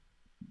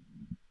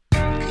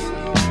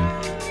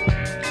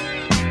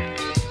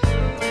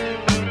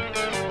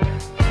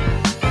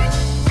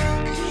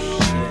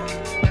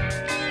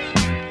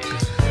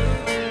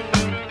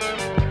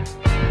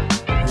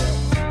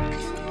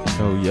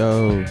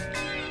Yo,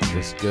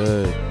 what's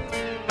good?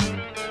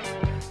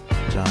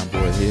 John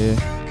Boy here,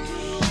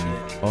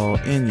 all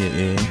in your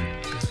ear,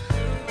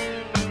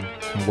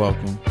 and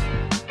welcome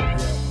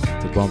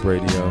to Bump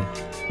Radio,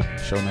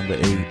 show number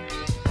 8.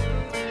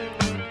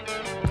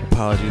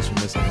 Apologies for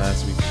missing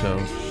last week's show,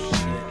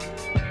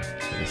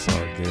 but it's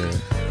all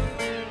good,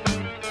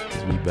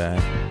 cause we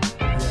back.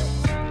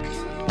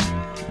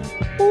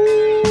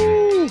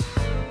 Woo!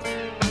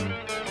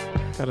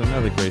 Got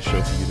another great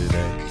show for you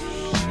today.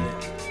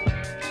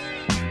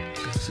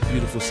 It's a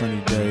beautiful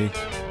sunny day,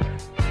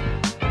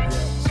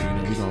 so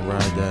we gonna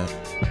ride that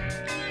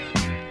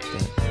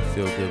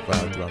feel good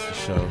vibe throughout the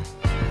show.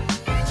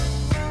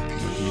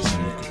 Give you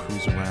something you can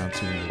cruise around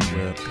to in your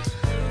whip.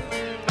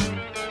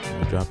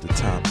 Drop the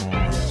top on,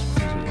 just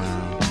cruise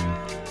around.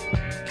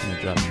 Can't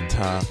drop the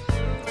top.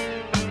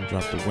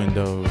 Drop the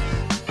windows.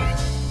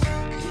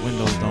 The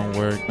windows don't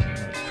work.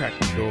 Crack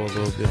the door a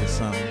little bit or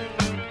something.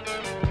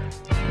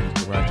 You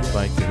can ride your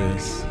bike to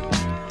this.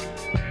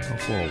 Go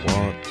for a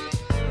walk.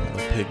 Have a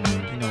picnic.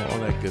 All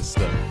that good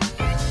stuff.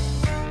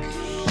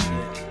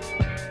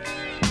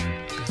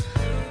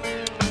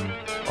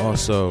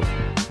 Also,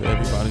 for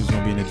everybody who's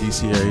going to be in the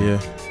DC area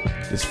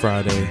this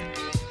Friday,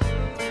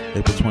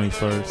 April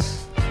 21st,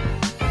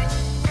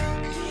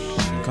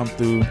 come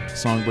through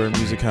Songbird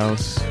Music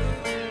House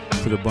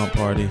to the Bump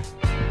Party,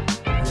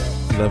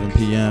 11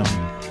 p.m.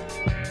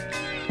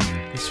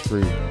 It's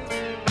free. So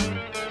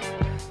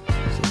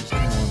just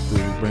come on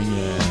through, bring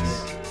your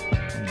ass,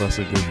 and bust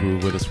a good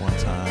groove with us one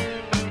time.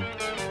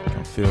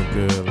 Come feel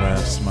good,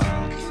 laugh,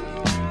 smile,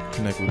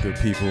 connect with good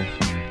people.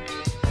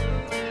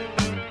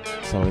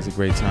 It's always a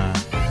great time.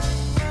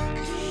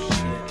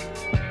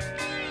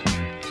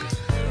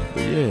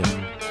 But yeah,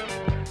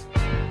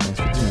 thanks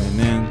for tuning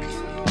in.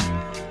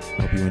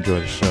 Hope you enjoy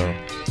the show.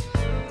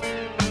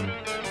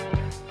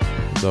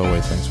 As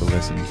always, thanks for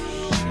listening.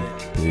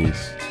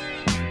 Peace.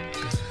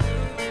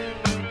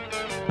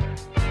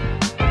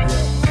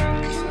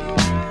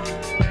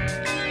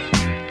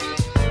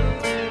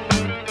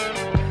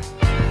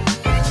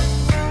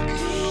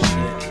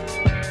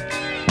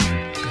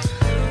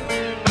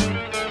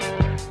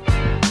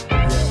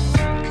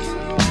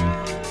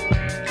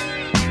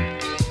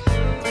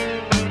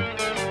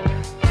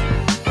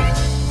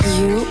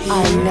 You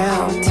are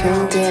now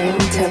tuned in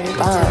to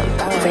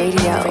Bump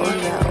Radio.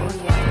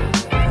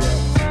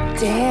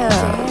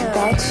 Damn,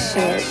 that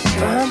shit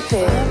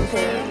bumpin'.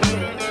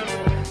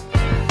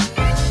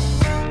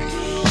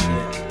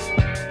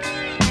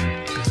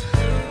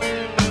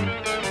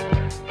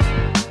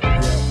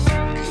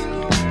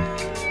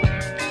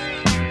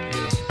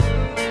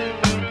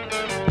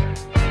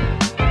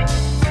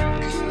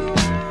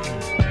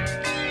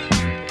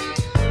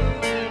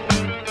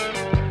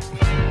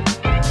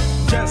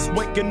 Just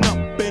waking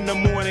up in the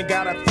morning,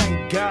 gotta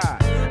thank God.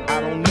 I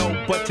don't know,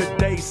 but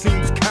today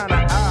seems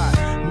kinda odd.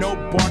 No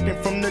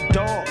barking from the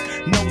dog,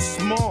 no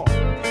small.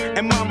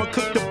 And mama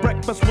cooked the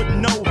breakfast with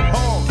no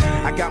hog.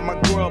 I got my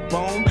grub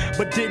on,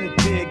 but didn't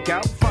dig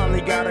out.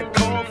 Finally got a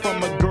call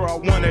from a girl I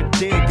wanna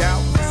dig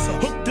out.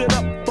 Hooked it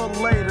up for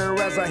later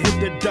as I hit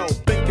the dough.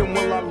 Thinking,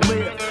 will I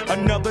live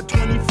another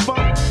 24?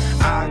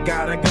 I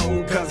gotta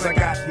go, cause I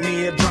got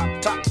me a drop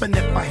top. And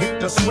if I hit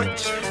the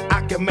switch,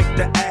 I can make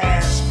the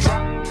ass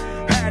drop.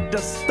 Had to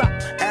stop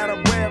at a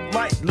red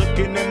light,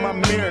 looking in my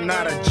mirror,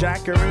 not a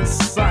jacker in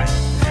sight,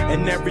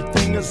 and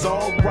everything is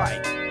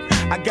alright.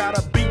 I got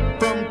a beat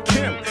from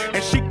Kim,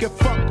 and she can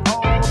fuck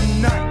all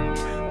night.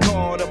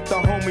 Called up the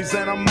homies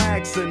and I'm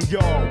asking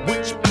y'all,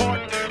 which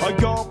part are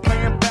y'all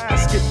playing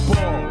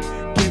basketball?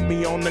 Get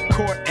me on the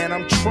court and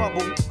I'm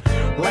troubled.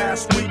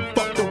 Last week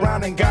fucked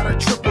around and got a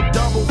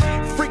triple-double.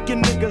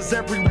 Freaking niggas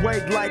every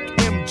way like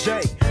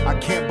MJ. I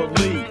can't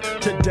believe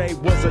today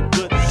was a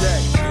good day.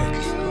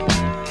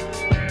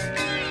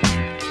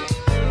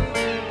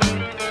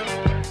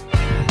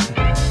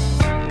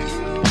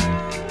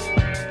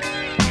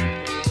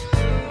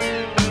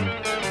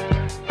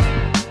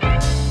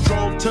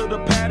 To the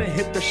pad and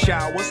hit the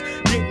showers.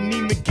 Didn't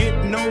even get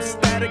no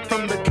static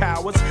from the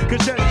cowards.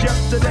 Cause just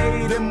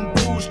yesterday them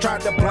fools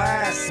tried to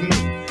blast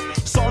me.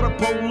 Saw the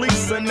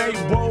police and they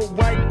rolled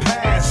right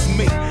past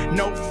me.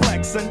 No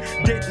flexing,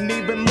 didn't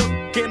even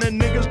look in a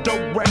nigga's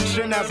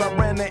direction as I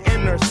ran the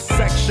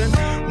intersection.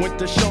 Went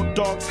to Show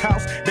Dog's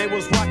house, they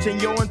was watching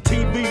Yo on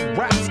TV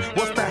raps.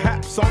 What's the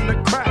haps on the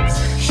craps?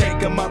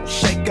 Shake 'em up,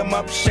 shake 'em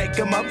up, shake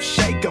 'em up,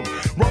 shake 'em.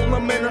 Roll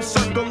 'em in a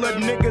circle of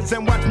niggas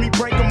and watch me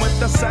break 'em with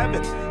the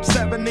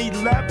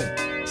 7-11,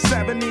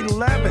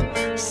 7-11,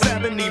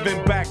 7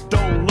 even back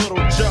door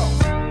Little Joe.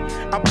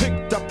 I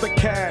picked up the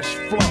cash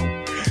flow.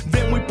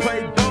 Then we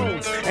played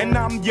bones and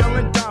I'm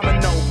yelling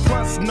domino.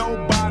 Plus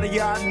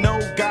nobody I know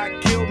got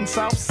killed in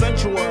South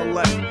Central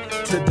LA.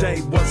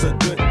 Today was a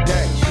good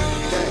day.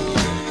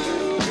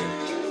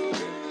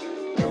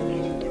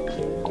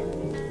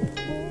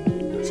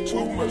 It's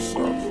too much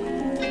stuff.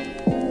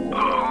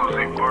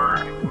 Uzi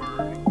Word.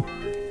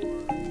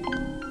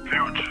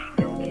 Future.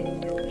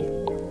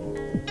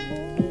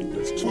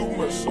 It's too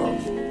much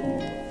stuff.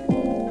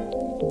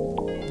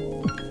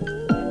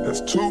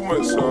 It's too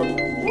much stuff.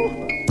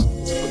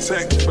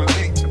 Protect,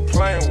 police, and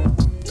playing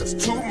with. That's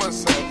too much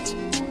sauce.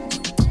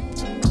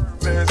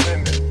 Man's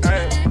in the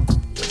aim.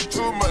 That's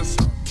too much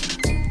sauce.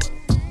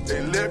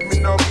 They let me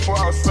know before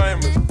I was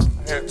famous.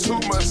 I had too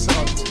much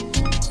sauce.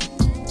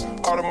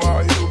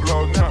 Audemars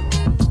Hublot now.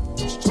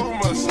 That's too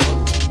much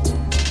sauce.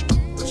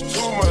 That's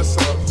too much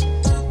sauce.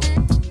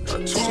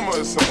 Got too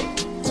much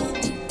sauce.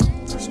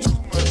 That's too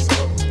much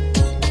sauce.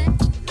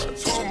 Got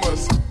too much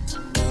sauce.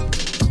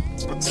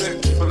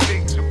 Protect,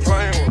 police, and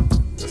playing with.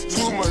 That's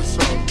too much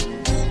sauce.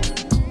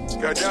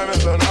 Got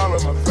diamonds on all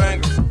of my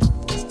fingers.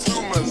 It's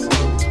too much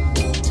sauce.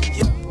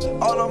 Yeah,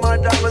 all of my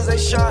diamonds, they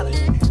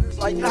shining.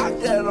 Like, knock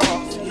that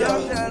off.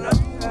 Yeah,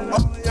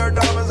 all of your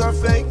diamonds are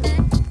fake.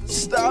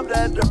 Stop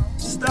that,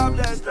 stop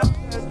that.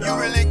 You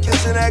really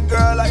kissing that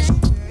girl like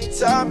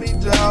tie me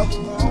down.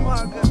 Oh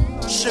my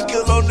God.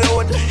 Shaquille O'Neal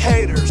with the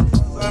haters.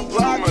 I'm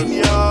blocking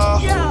y'all.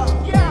 Yeah.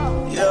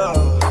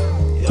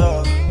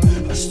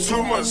 That's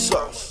too much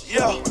sauce.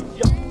 Yeah.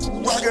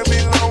 Rockin' me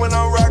low when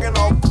I'm rockin'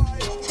 on.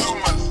 Too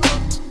much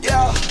sauce.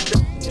 Yeah.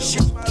 She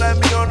smile at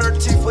me on her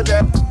teeth with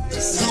that.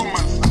 It's too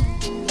much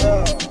sauce.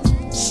 Yeah.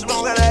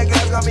 Smoking that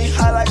gas got me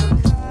high like a.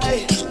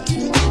 Hey.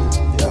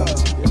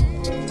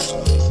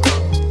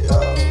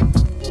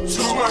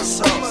 Too much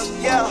sauce.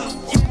 Yeah.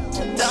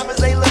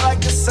 Diamonds, they look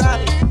like a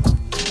Sonic.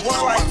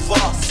 One like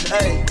Voss.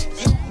 Hey.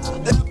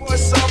 That boy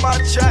saw my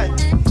chain.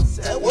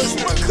 Said, what's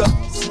my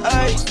cost?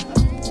 Hey.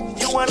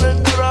 You wanna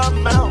know the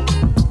amount?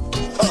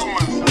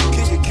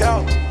 Can you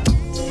count?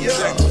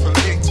 Protect,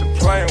 police, and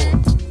playing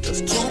with.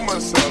 That's too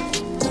much sauce.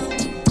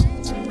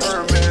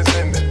 Herman's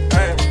in the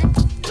aim.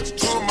 That's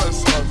too much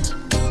sauce.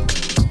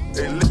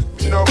 They let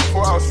me know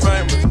before I was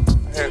famous.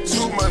 I had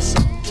too much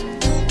sauce.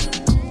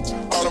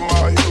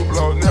 Audemars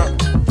Hublot now.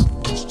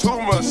 It's too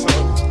much sauce.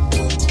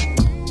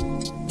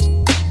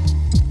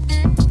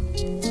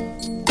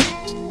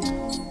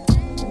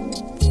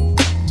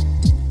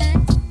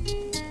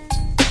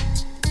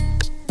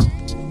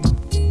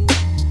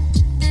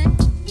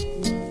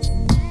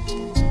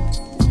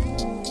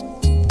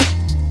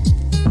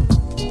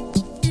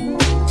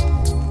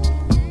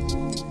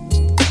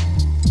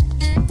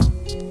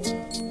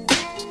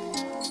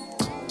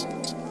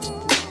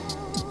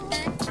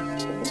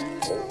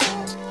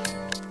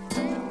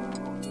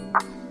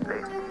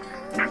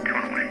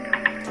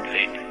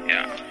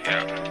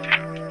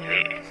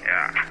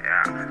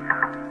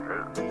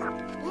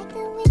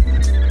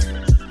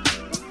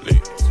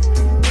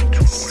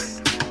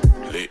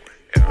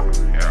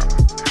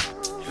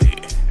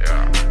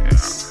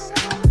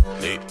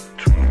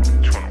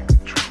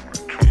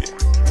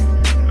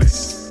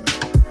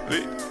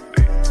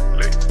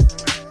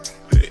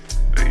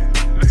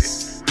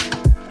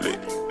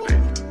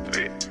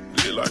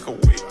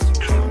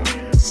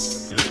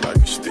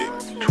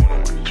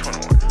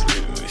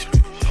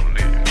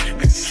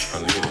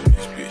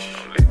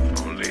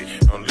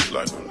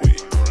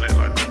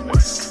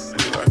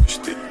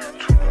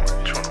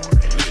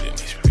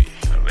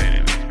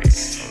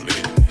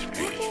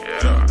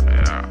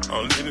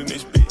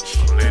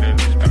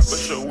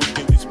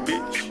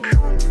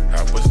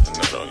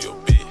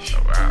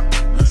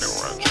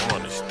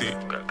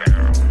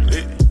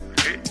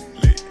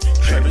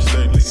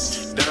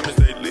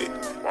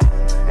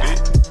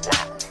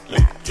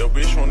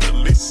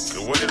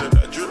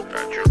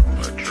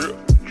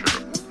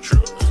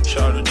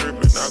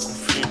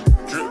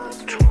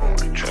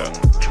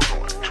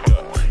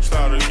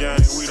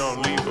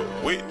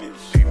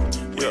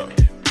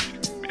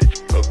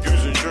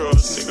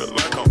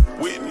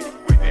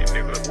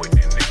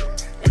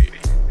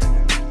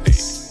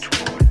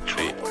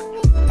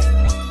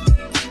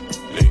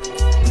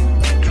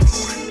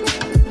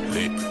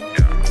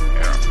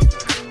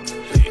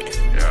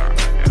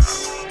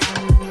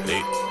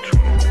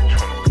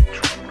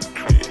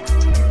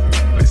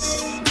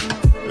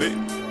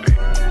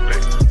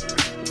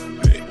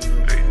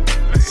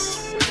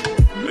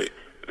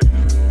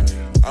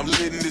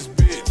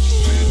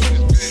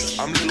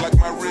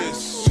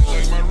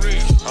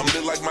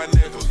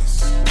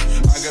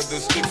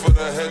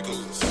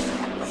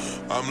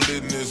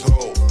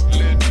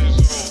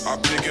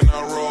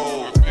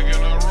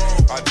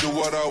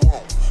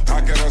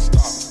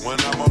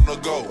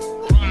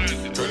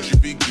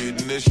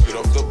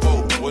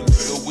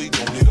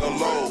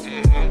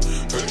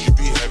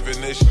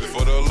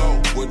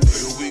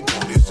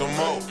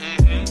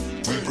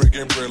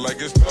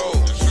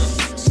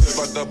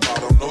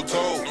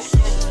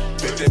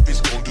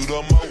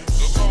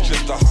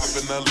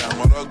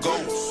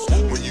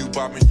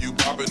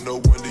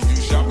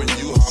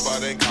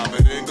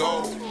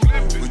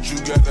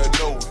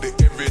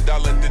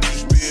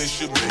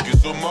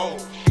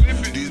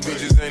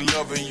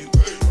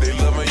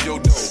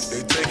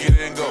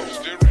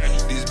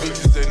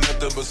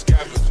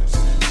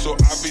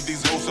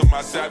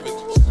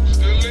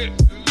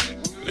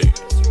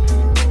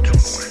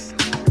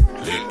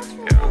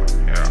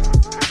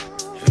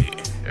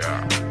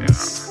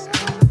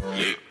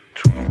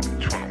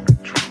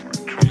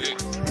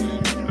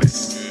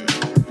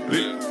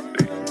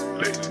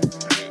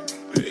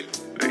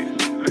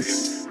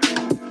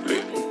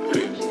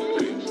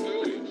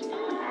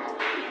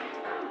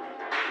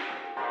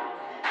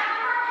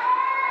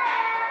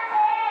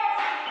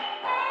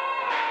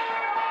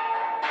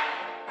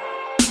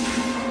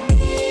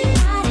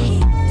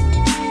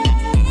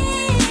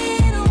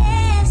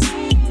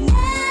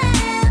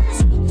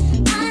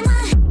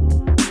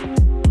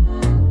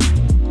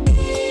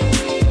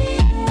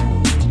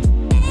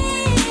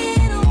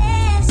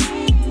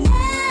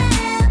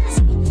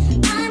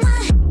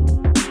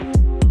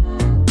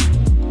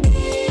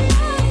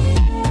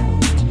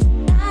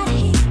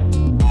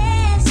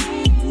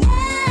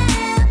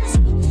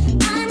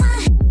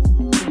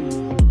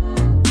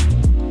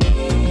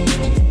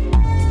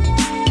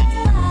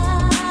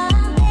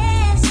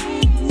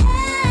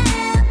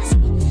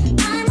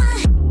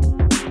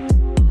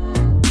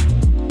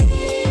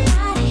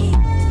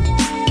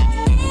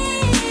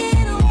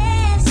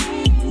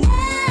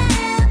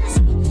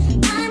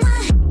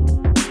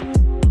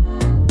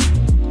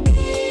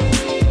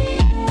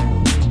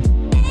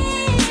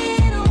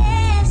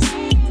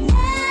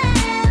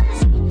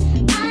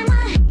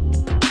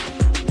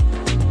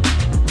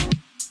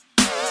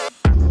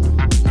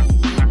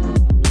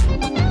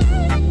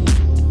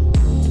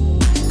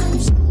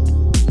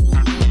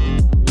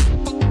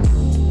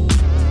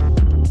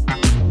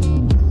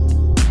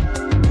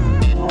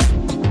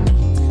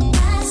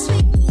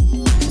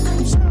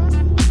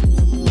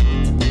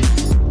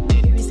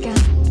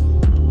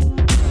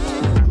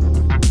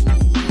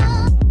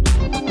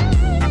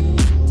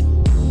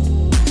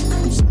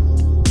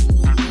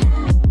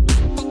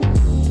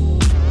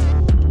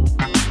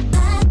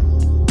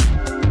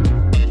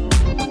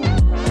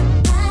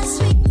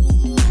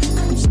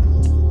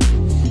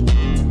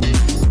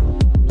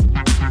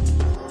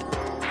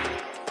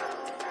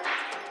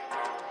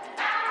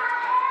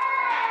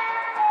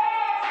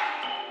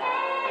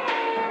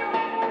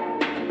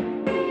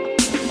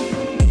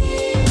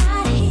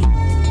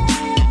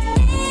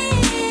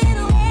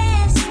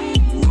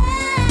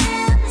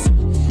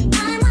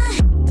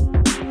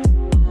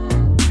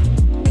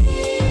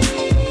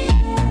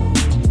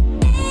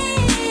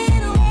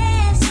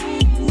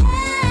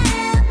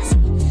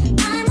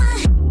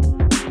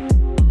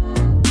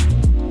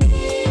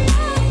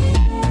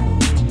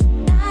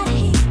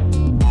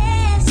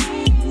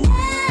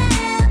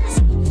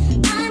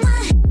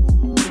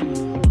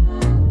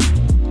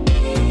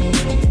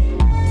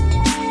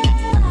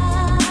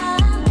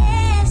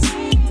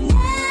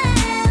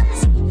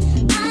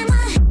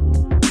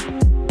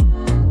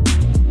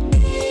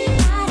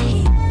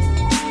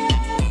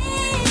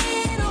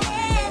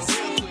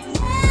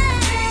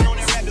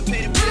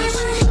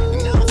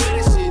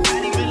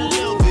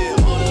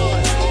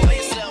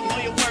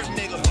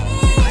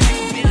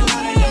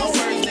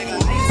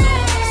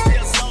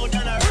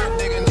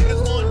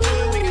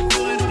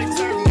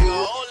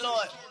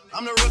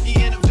 I'm the rookie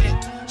in the vet.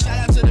 Shout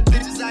out to the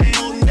bitches I ain't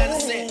holding down the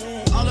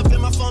set. All up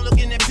in my phone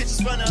looking at pictures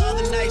from the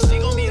other night. She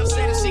gon' be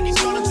upset if she keeps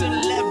scrolling to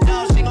the left,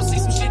 dog. She gon' see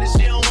some shit that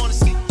she don't wanna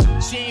see.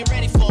 She ain't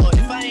ready for it.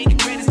 If I ain't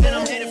the greatest, then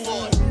I'm headed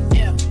for it.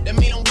 Yeah, that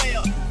mean I'm way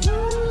up.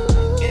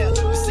 Yeah,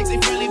 the six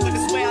ain't friendly, but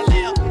this way I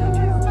lay up.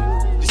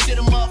 This shit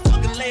a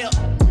motherfucking layup.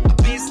 I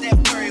been Steph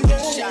Curry with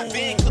the shot,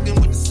 been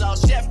cooking with the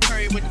sauce, Chef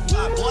Curry with the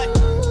pot, boy.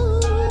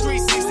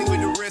 360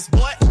 with the wrist,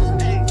 boy.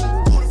 Hey,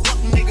 who the fuck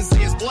them niggas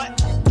is, boy?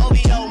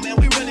 OVO, man,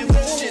 we really with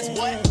the shits,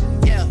 boy.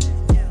 Yeah,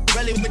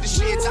 really with the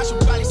shits. I should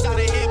probably start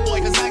a hit,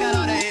 boy, cause I got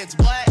all the hits,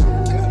 boy.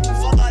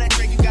 Fuck all that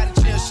drink, you gotta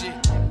chill shit.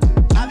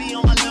 I be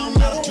on my little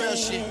mouth drill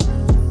shit.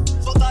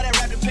 Fuck all that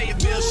rap to pay your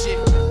bill shit.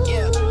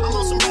 Yeah, I'm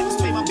on some rappers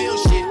pay my bill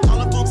shit. All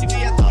up on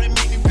TV, I thought it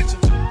made me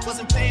richer.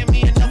 Wasn't paying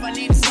me enough, I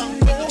needed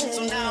something quicker.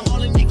 So now I'm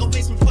all in Nico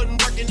basement, putting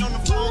working on the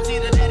phones.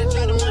 Either that or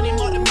try the money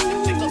more than make the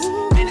pickups.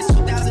 Man, it's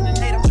 2008,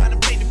 I'm trying to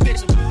paint the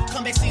picture.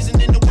 Comeback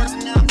season in the works,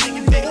 and now I'm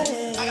thinking bigger.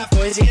 I got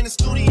Boise in the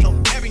studio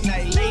every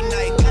night, late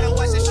night. Gotta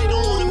watch that shit,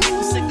 don't wanna make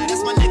them sicker.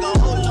 That's my nigga,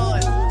 oh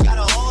lord. Got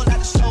a whole lot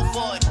to show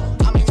for it.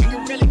 I mean, we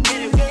can really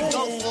get it, we can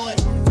go for it.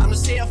 I'm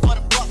just here for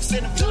the Bucks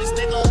and the Phillies,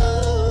 nigga.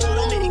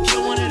 Don't make me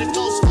kill one of the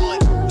ghosts for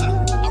it.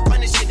 I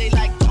run this shit, they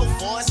like, go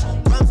for us.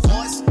 Run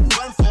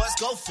for us,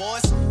 go for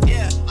us.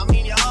 Yeah, I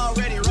mean, you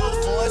already rode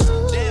for us.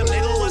 Damn,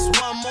 nigga, what's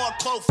one more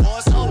quote for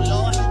us? Oh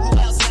lord, who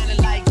else sounded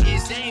like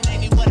this? They ain't made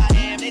me what I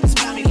am, they just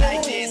found me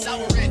like this. I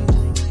was ready.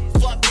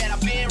 Fuck that,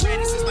 I've been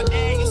ready since my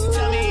dad used to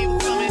tell me he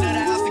was coming to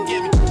the house to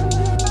get me.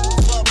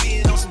 Fuck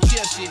being on some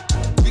chill shit.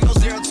 We go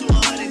 0 to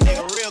 100,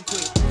 nigga, real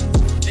quick.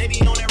 They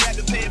be on that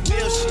rapid pay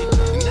bill shit.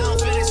 And I don't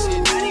feel that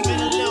shit, not even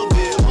a little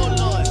bit. Oh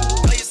lord,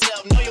 know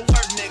yourself, know your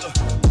worth, nigga.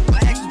 My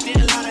actions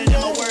been louder than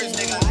my words,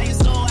 nigga. I ain't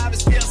slow, I been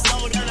still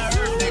slow down the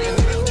earth, nigga.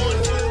 Niggas want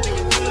to do it,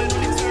 nigga, do it,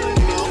 nigga, do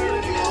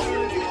it, nigga.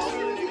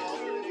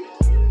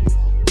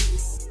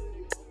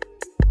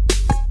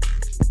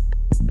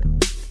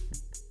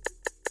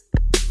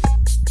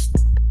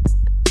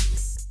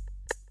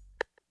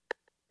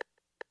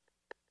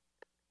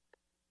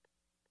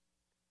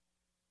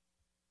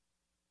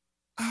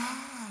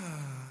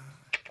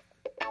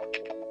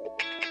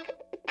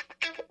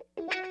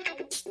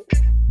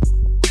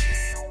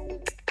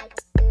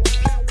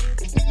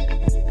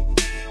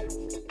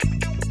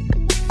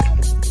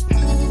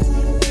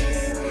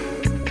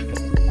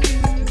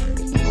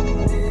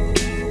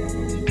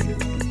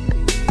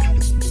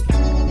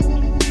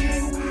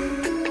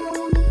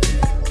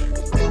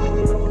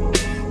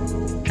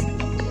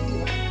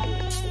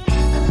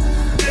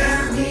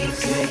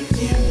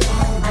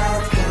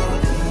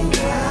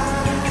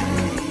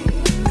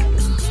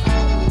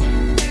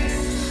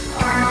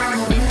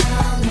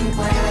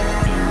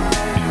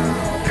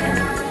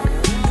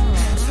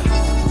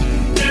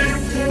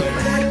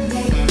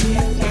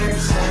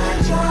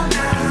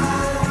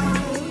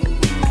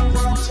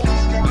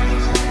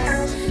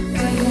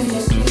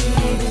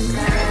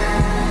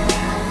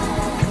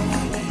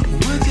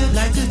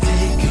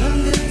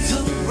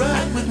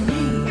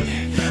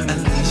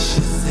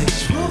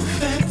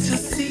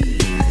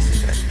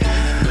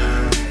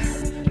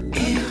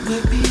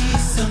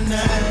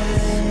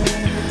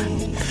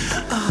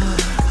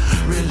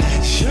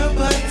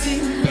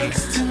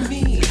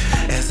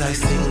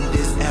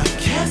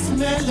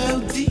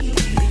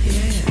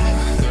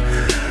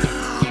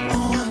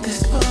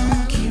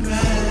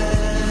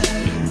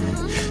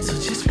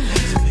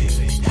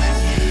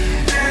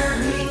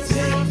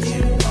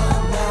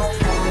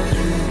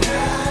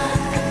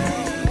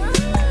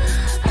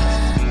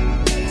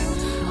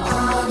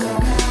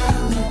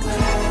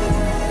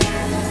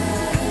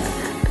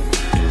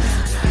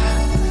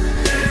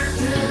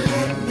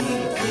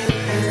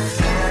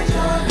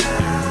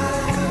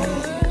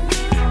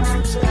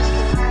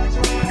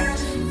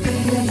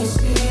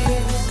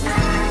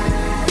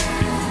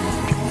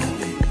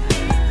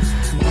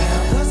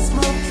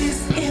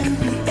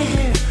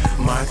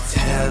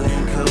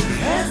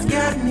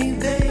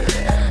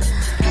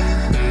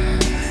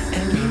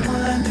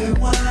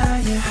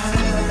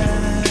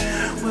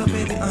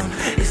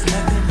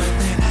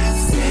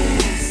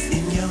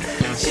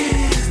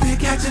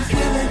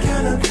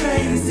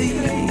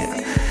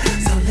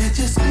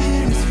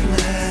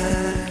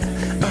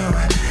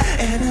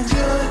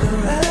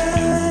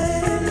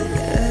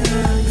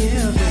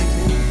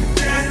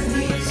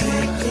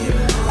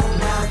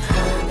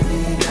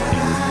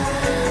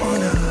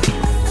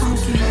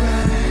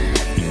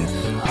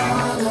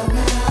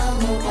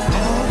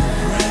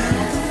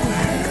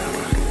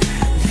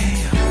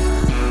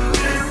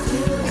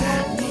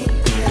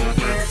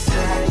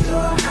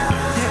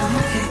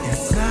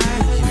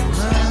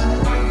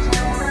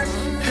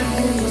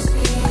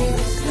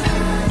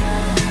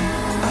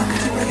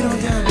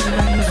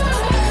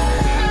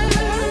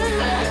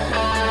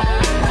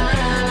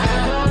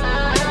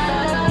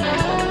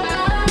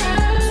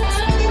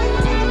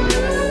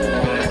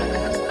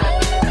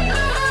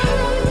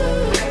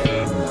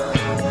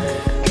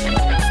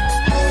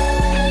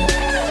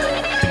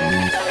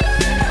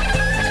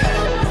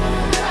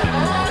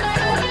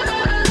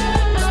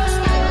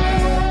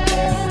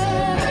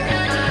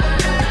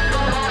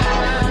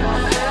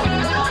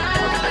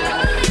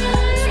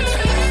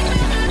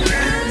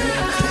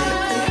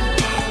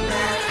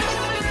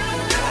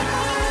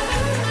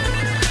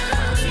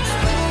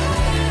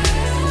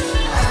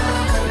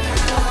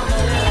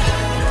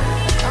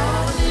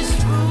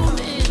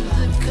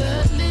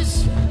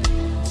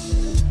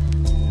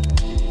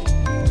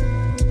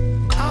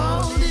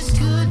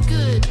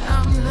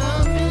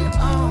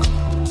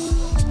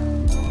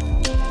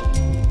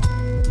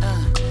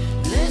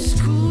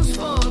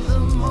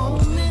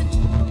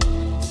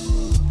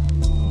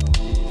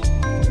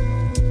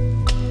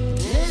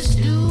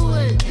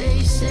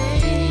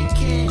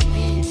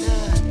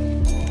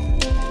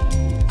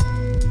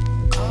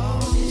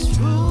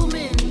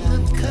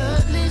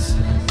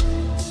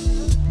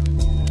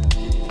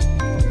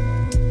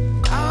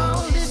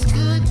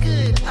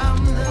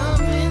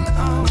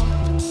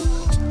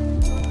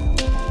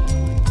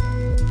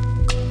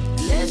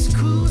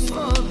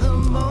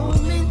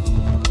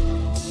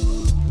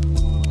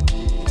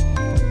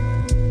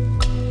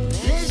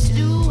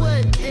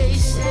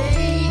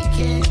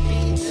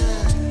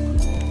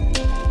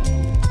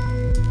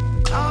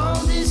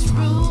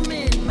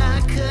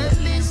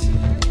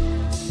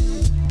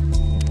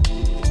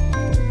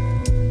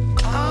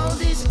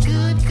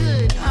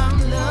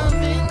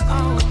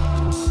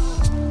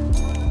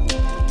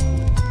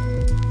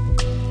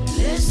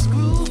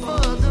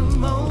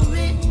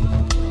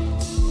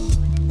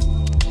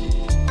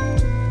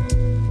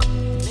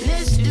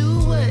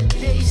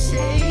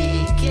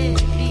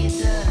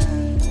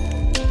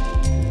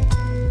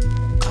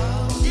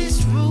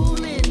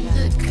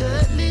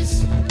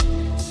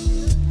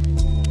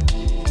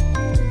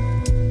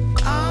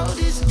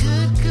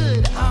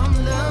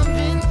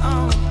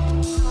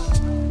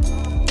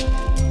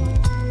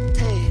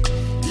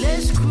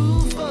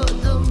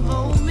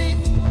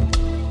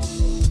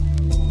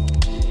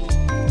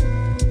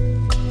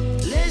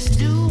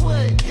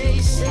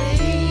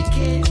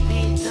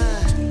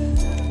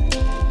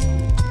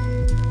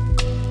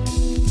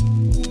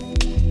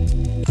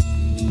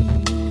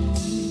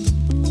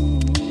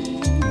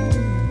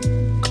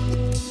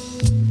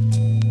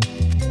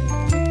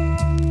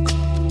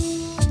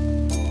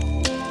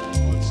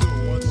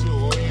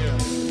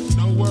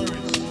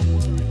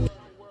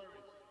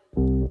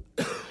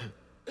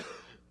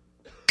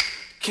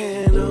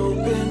 can't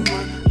open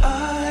my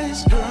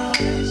eyes, girl,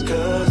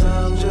 'cause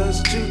I'm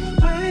just too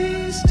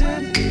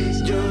wasted.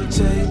 You're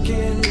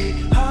taking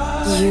me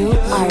higher. You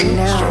are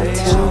now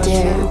tuned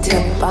in to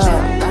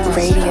Bump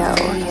Radio.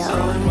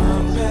 I'm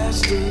up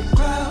past the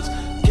clouds,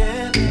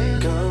 can't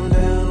come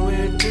down,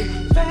 we're too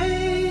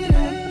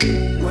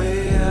faded.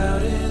 Way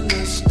out in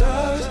the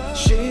stars,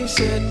 she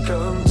said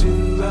come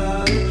to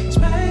outer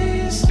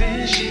space.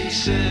 Then she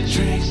said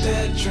drink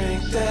that,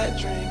 drink that,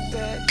 drink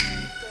that.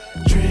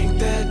 Drink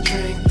that,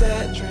 drink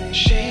that, drink.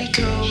 She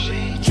told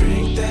me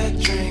drink that,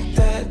 drink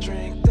that,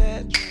 drink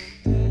that,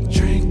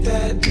 drink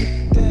that,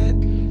 that.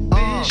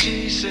 Then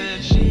she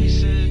said,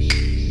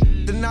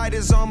 the night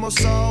is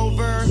almost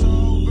over,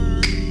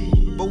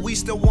 but we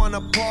still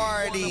wanna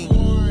party.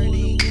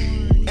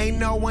 Ain't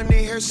no one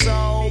in here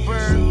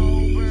sober.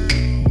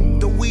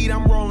 The weed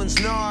I'm rolling's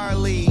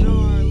gnarly.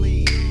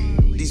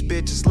 These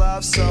bitches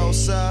love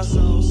Sosa.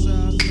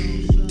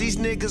 These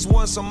niggas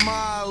want some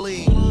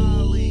Molly.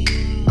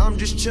 I'm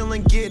just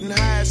chillin', getting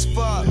high as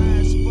fuck.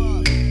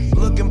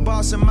 Looking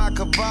boss in my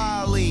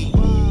Cavalli.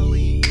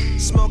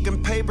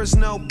 Smoking papers,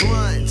 no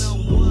blunts.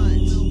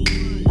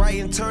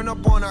 Writing turn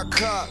up on our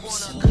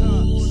cups.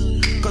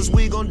 Cause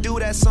we gon' do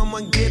that,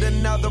 someone get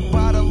another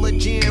bottle of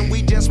gin.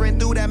 We just ran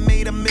through that,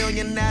 made $1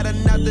 million out of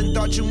nothing,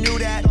 thought you knew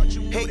that.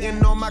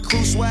 Hating on my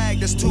crew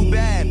swag, that's too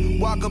bad.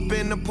 Walk up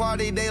in the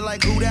party, they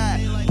like, who that?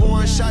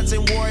 Pouring shots,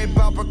 ain't worry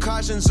about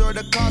precautions or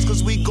the cost,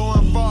 cause we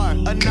going far.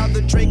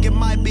 Another drink, it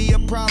might be a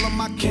problem,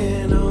 I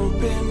can't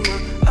open my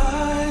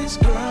eyes,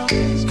 girl,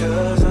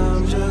 'cause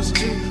I'm just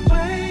too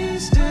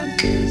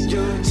wasted.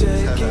 You're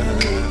taking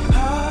me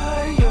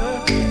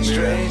higher,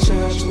 straight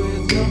shots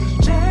with no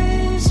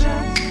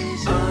chaser.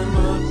 I'm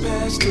up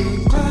past the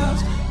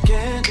clouds,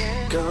 can't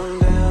come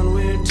down,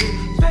 we're too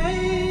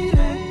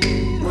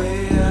faded.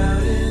 Way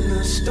out in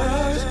the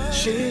stars,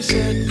 she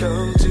said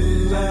come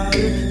to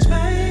outer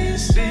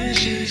space. Then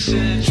she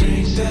said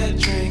drink that,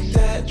 drink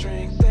that,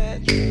 drink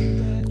that.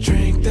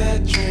 Drink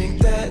that,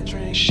 drink that,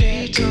 drink.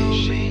 She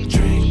told me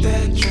drink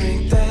that,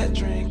 drink that,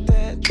 drink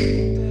that.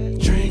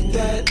 Drink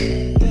that,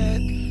 that.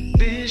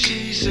 Then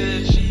she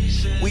said,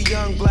 we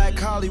young black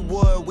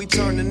Hollywood, we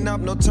turning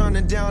up, no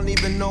turning down,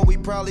 even though we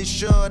probably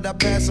should. I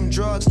pass some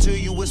drugs to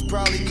you, it's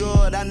probably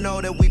good. I know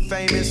that we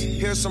famous.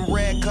 Here's some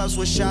red cups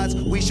with shots,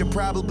 we should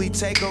probably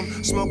take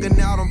them. Smoking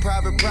out on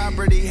private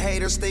property,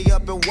 haters stay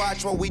up and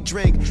watch while we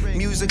drink.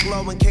 Music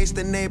low in case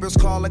the neighbors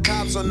call the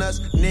cops on us.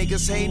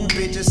 Niggas hating,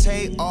 bitches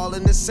hate, all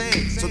in the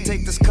same. So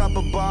take this cup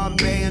of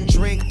Bombay and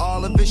drink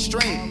all of it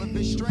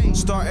straight.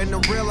 Starting to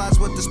realize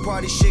what this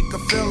party shit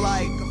could feel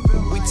like.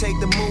 We take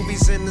the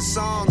movies and the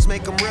songs,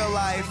 make them real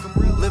life.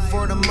 Live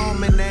for the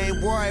moment,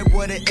 ain't worried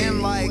what it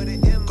end like.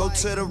 Go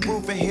to the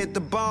roof and hit the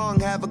bong,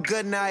 have a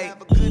good night.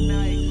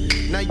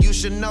 Now you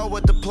should know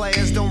what the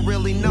players don't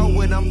really know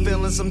what I'm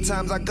feeling.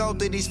 Sometimes I go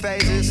through these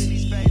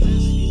phases.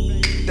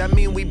 That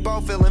mean we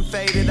both feeling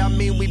faded. I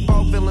mean we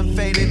both feeling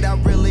faded. I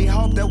really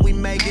hope that we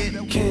make it.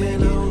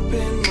 Can't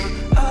open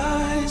my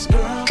eyes,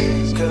 girl,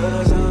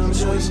 'cause I'm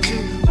just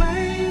too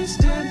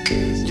wasted.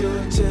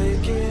 You're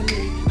taking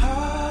me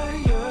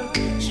higher,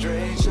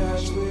 straight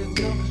shots with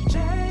no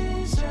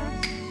chaser.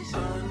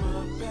 I'm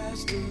up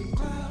past the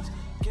clouds,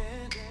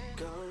 can't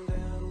come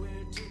down,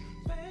 we're too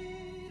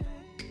faded.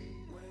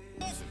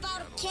 This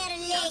bottle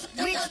Cadillac,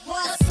 rich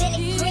boy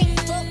selling quick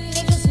book.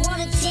 Niggas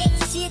wanna take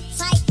shit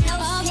tight, no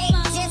stick.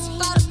 Just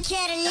bought a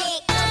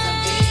Cadillac. Throw some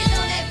D's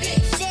on that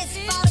bitch. Just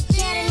bought a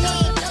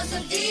Cadillac. Throw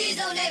some D's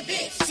on that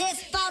bitch.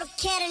 Just bought a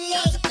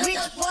Cadillac.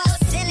 Rich boy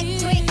selling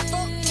quick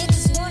book.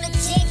 Niggas wanna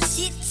take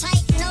shit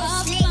tight, no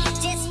stick.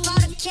 Just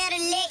bought a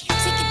Cadillac.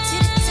 Took it to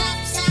the top,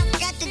 top.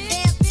 Got the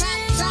damn top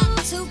drop.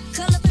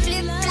 2-color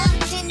flip flop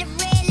in the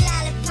red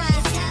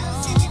lollipop.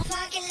 House in the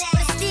parking lot.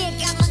 But still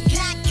got my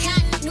Glock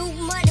cock. New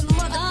money,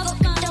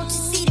 motherfucker. Don't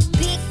you see the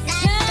big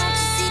knife? Don't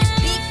you see the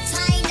big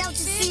tie? Don't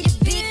you see the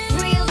big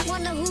grills?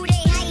 Wonder who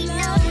they hating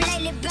on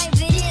lately,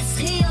 baby. This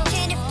hill.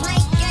 Candy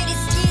paint, gated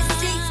skin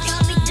seats.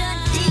 Call me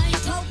Dundee.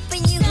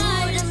 Hoping you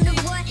hood. I'm the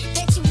one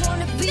that you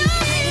wanna be.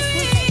 Haters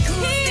wish they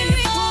could have been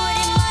the hood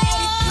in my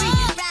 83.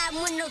 Riding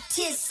with no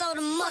tears, so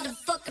the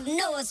motherfucker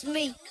know it's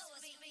me.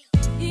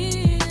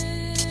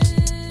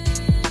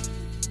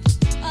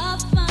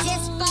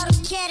 Just bought a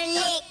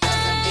Cadillac. Throw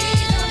some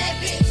D's on that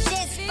bitch.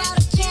 Just bought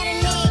a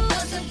Cadillac.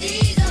 Throw some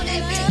D's on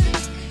that bitch.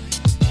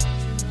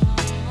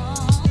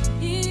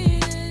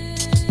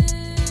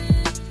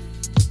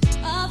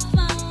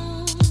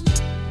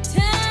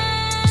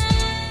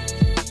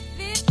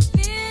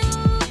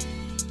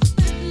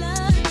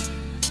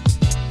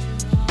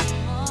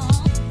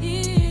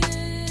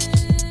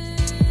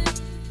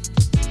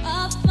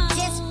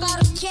 Just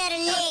bought a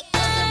Cadillac.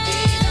 Throw some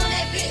D's on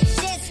that bitch.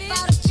 Just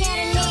bought a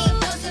Cadillac.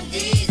 Throw some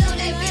D's on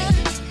that bitch.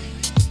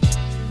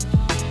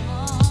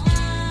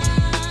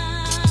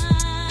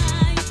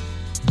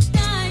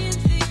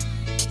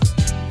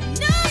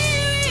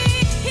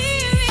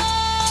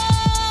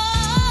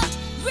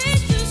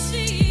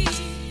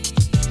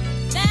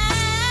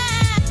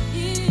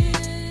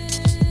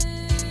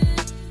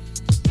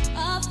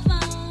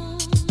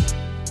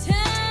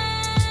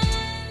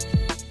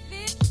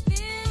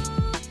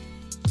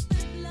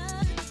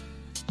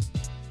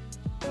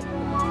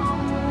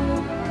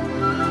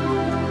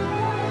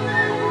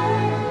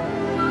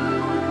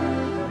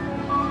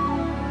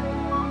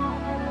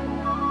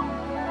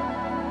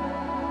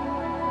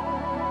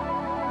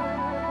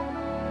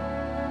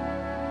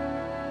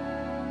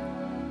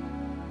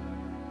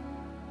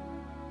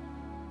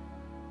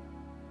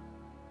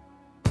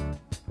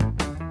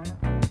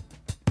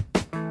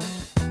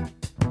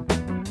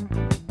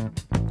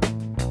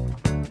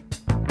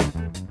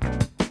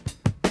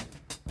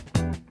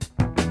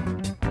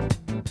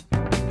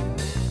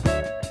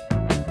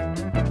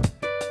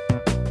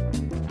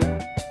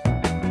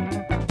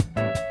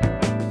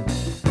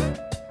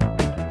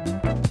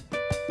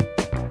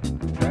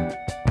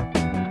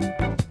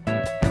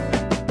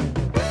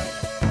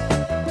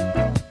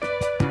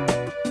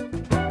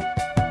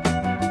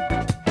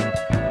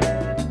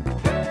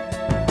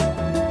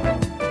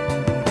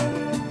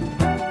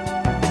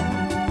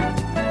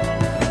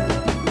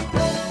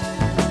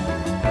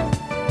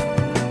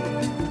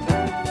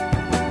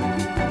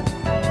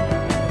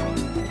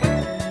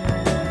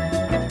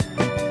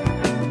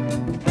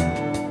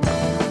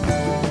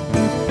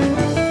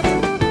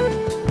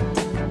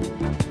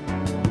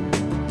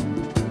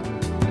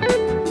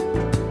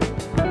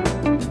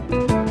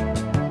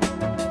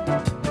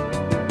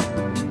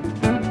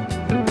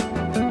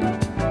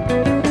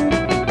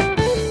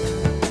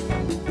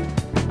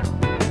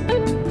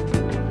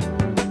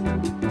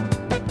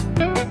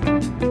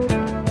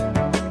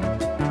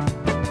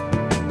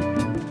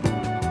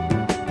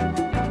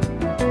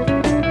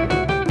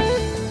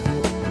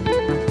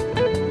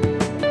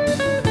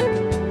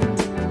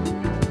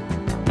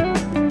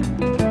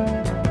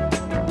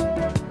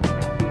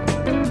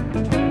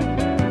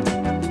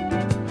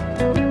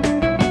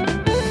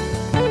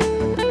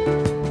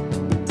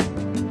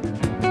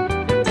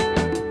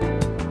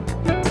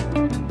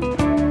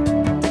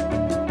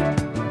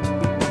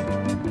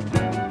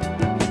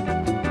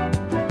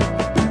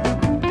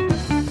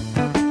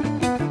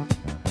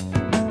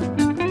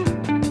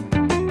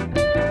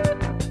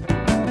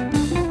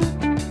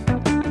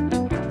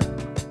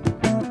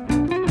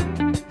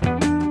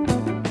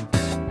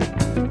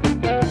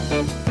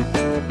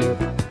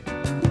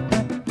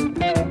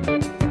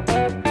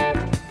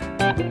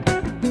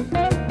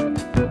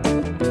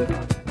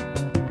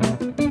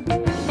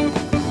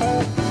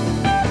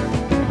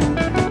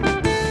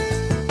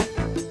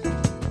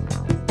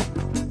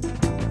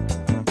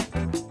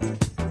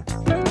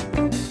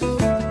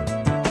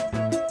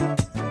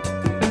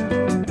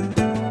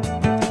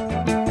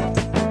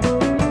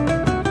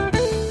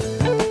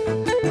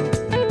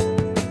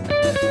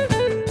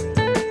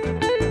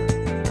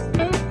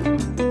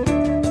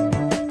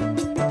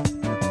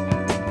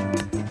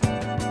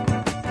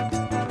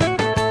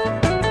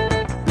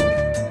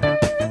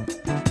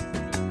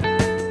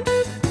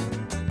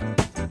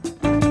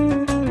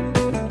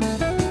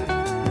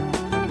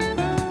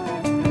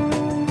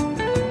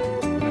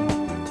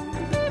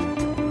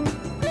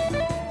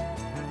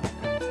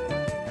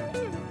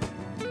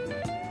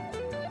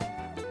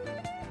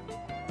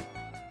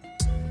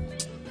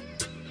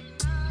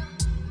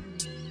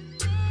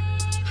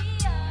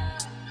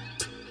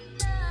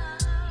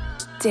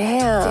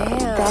 Damn,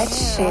 that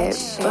shit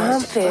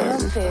bumpin'.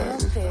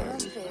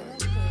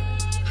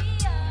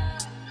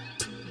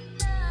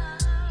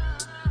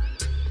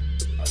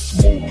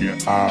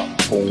 Smoking, I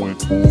pouring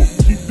full.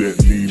 Keep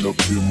that lean up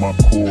in my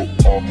core.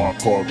 All my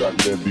car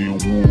got leather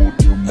and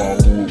wood. In my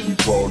hood, we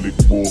call it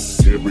bull.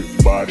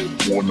 Everybody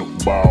wanna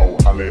ball.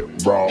 I let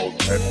raws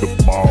at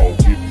the mall.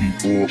 Hit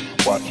people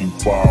up, watching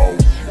fall.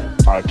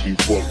 I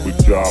can't fuck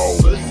with y'all.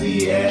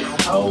 Pussy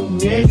ass hoe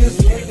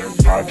niggas.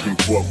 I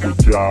can't fuck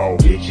with y'all.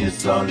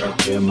 Bitches all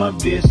up in my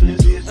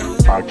business.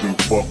 I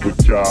can't fuck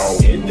with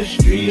y'all. In the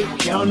street,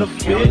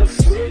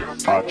 counterfeits.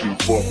 I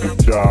can't fuck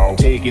with y'all.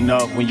 Taking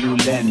off when you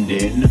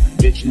landing.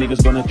 Bitch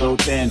niggas gonna throw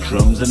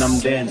tantrums and I'm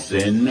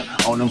dancing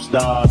on them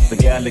stars. The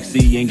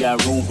galaxy ain't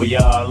got room for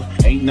y'all.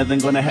 Ain't nothing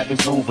gonna happen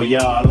soon for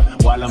y'all.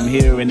 While I'm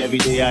here and every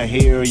day I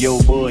hear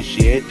your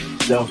bullshit.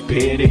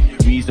 Self-pity,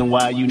 reason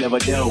why you never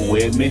dealt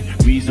with me.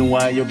 Reason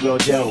why your girl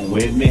dealt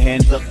with me.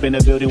 Hands up in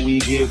the building, we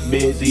get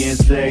busy and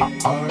say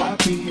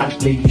R.I.P.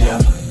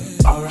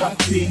 Aaliyah.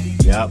 R.I.P.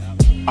 Yup.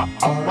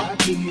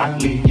 R.I.P.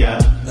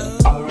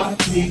 Aaliyah.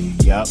 R.I.P.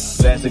 Yup,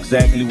 that's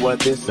exactly what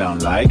this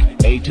sound like.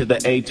 A to the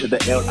A to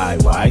the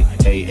L-I-Y.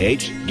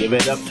 A-H, give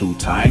it up 2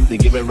 times. Then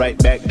give it right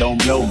back,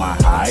 don't blow my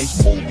high.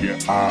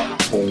 Smoking, I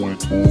pouring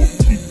full.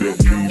 Keep that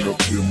lean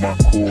up in my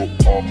core.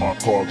 All my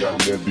car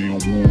got leather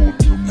and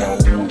wood. In my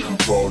hood, we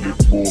call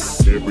it bull.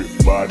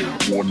 Everybody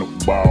wanna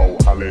ball.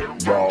 I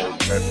let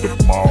raws at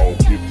the mall.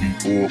 Hit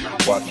people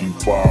up, watching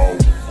fall.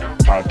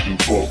 I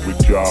can't fuck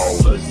with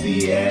y'all.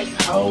 Pussy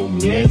ass hoe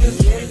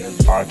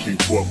niggas. I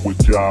can't fuck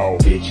with y'all.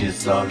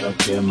 Bitches all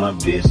up in my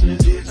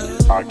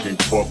business. I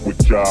can't fuck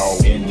with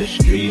y'all. In the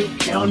street,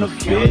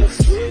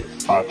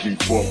 counterfeits. I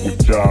can't fuck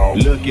with y'all.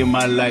 Look at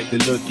my life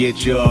and look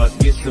at yours.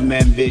 Get some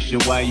ambition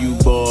while you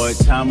bored.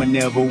 Time will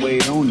never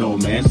wait on no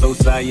man.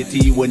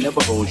 Society will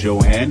never hold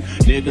your hand.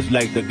 Niggas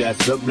like to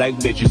gossip like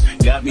bitches.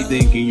 Got me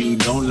thinking you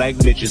don't like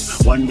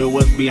bitches. Wonder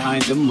what's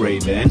behind them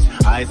Ray-Bans.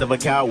 Eyes of a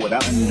coward, I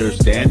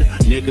understand.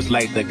 Niggas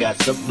like to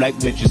gossip like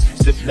bitches.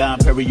 Sip down,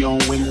 Perry on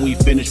when we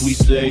finish, we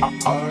say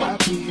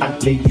R.I.P.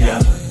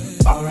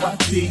 Aaliyah.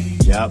 R.I.P.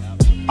 Yup.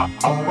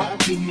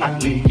 R.I.P.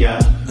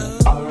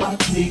 Aaliyah.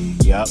 R.I.P.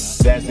 Yup,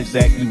 that's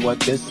exactly what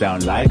this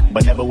sound like.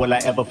 But never will I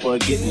ever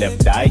forget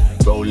left eye.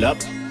 Roll up,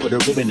 put a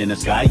ribbon in the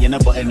sky, and a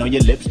button on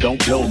your lips,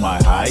 don't blow my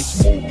high.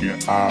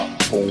 Smoking, I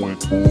pouring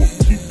full.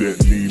 Keep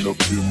that lean up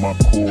in my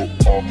core.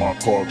 All my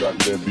car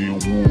got leather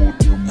and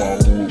wood. In my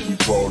hood, we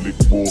call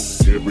it bull.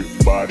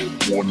 Everybody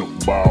wanna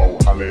ball.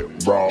 I let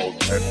raws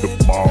at the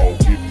mall.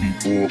 Hit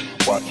people up,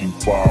 watching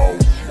fall.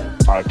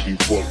 I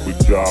can't fuck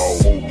with y'all.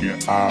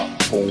 Smoking, I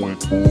pouring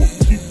full.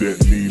 Keep that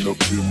lean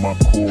up in my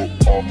core.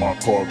 All my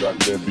car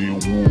got leather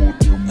and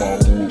wood. In my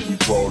hood, we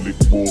call it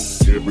bull.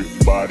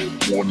 Everybody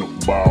wanna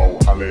ball.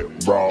 I let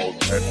raws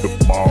at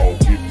the mall.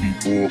 Hit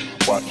people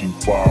up, watching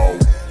fall.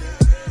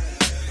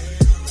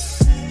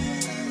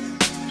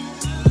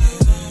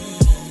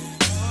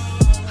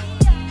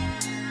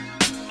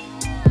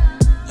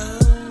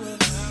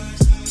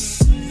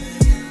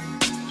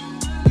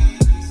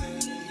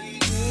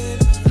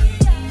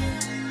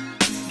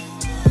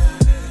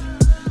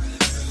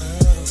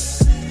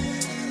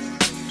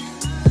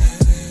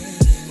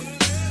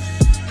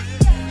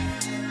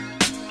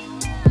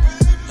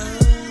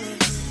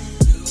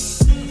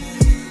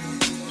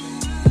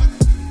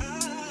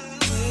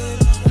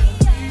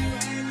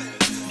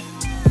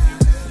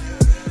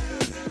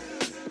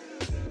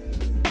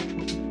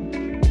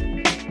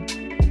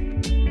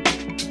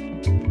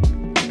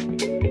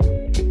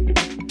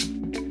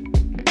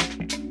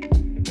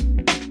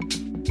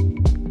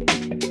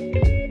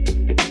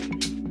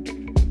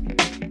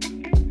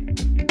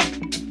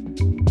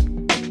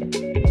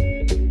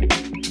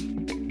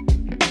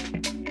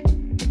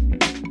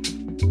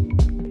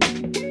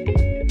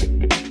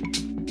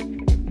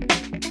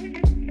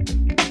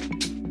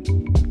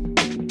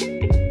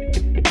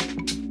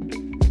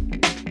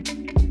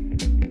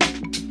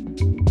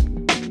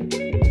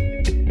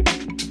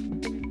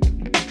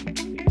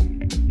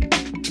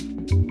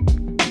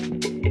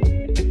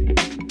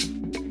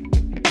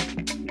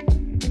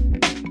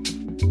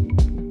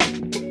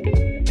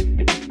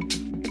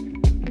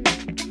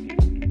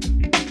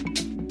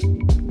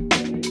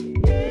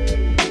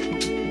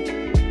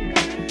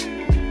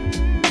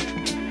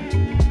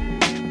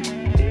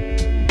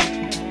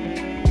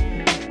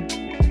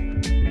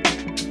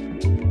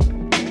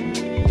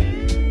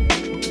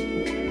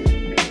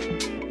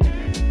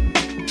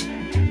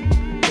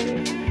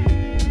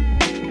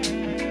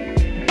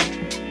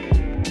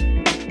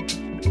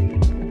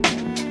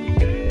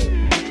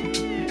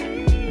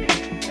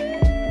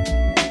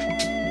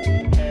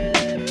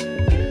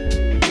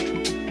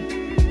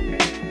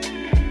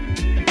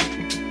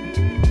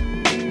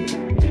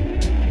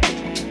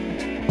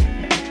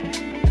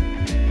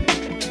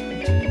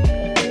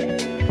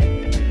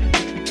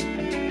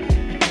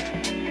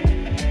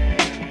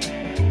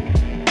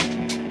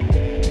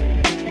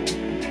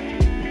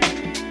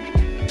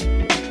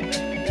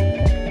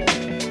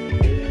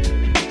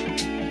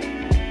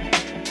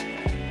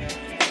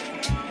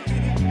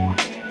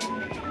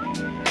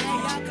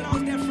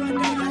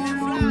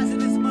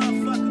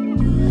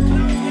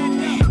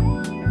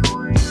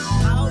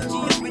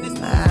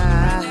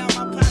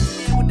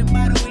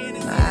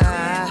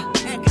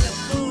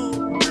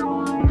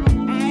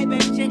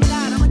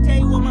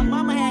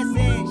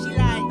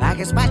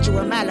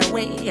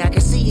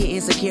 see your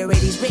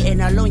insecurities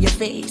written all on your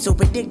face. So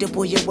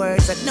predictable your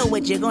words, I know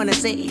what you're gonna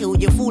say. Who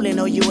you fooling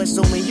or you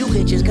assuming you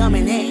could just come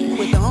and hang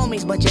with the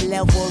homies, but your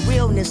level of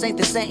realness ain't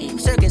the same.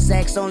 Circus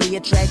acts only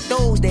attract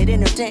those that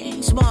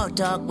entertain. Small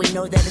talk, we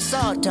know that it's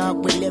all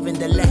talk. We live in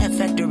the laugh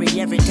factory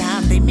every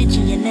time they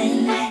mention your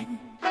name.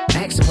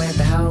 Ask where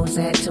the hoes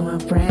at to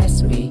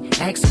impress me.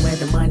 Ask where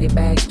the money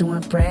bags to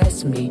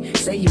impress me.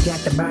 Say you got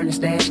the burner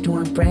stash to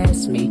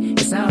impress me.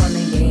 It's all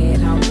in your head,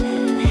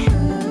 homie.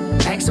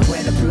 Ask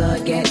where the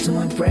plug at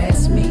to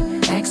impress me.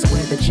 Ask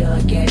where the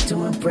jug at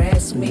to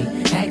impress me.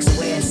 Ask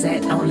where it's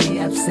at only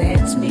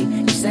upsets me.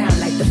 You sound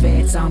like the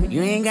feds on me.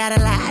 You ain't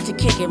gotta lie to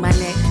kick it, my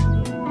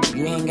nigga.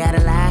 You ain't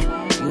gotta lie.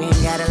 You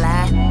ain't gotta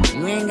lie.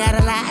 You ain't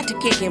gotta lie to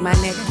kick it, my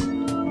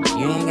nigga.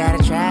 You ain't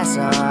gotta try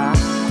so hard.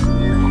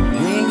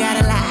 You ain't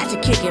gotta lie to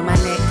kick it, my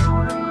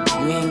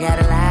nigga. You ain't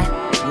gotta lie.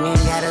 You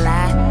ain't gotta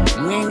lie.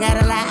 You ain't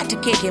gotta lie to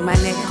kick it, my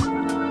nigga.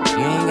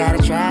 You ain't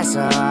gotta try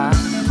so hard.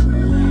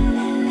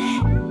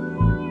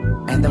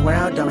 And the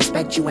world don't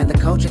respect you and the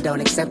culture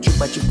don't accept you,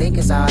 but you think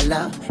it's all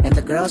love. And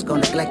the girls gon'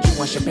 neglect you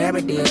once your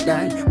parody is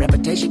done.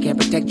 Reputation can't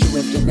protect you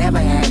if you never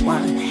had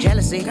one.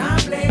 Jealousy,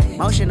 complex,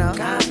 emotional,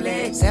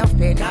 complex,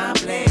 self-pity,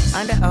 complex,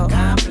 under oath,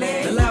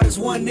 complex. The loudest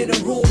one in the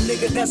room,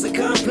 nigga, that's a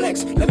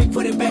complex. Let me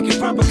put it back in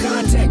proper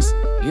context.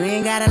 You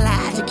ain't gotta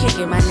lie to kick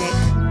it, my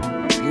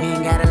nigga. You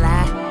ain't gotta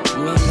lie.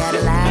 You ain't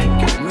gotta lie.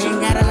 You ain't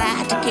gotta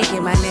lie to kick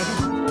it, my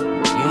nigga.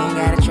 You ain't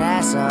gotta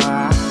try so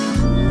hard.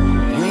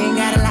 You ain't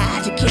gotta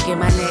lie to kick it,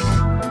 my nigga.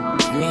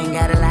 You ain't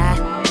gotta lie.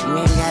 You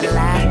ain't gotta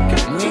lie.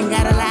 You ain't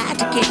gotta lie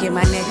to kick it,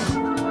 my nigga.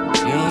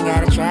 You ain't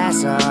gotta try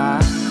so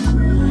hard.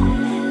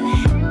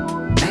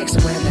 Ask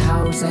where the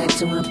hoes at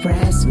to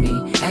impress me.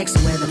 Ask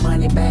where the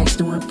money bags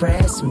to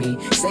impress me.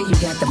 Say you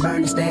got the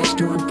burner stash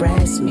to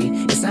impress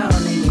me. It's all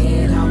in your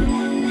head,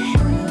 homie.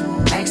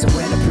 Ask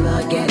where the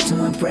plug at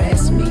to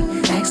impress me.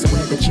 Ask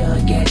where the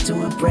jug at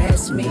to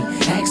impress me.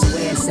 Ask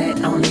where it's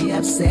at only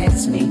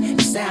upsets me. You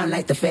sound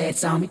like the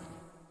feds on me.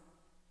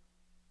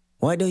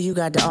 What do you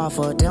got to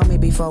offer? Tell me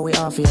before we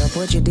off here.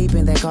 Put you deep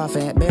in that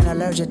coffin. Been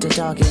allergic to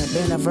talking.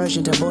 Been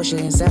aversion to bullshit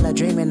and sell a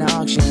dream in the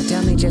auction.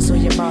 Tell me just who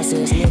your boss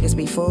is. Niggas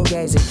be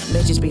fugazi.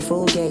 Bitches be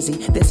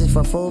fugazi. This is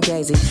for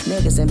fugazi.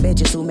 Niggas and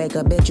bitches who make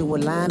habitual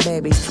line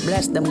babies.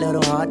 Bless them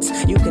little hearts.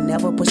 You can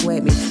never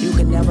persuade me. You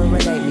can never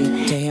relate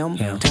me to him,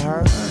 to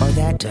her, or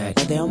that,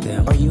 or them,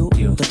 or you.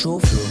 The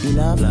truth. You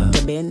love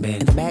to bend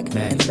in the back,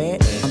 in the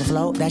bed, on the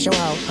floor. That's your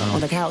hoe.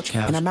 On the couch,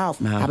 in the mouth.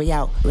 I be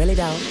out. Really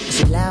don't.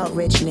 See, loud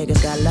rich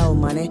niggas got low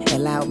money,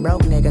 and loud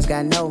broke niggas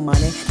got no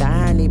money. The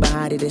irony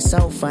behind it is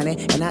so funny,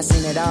 and I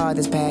seen it all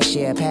this past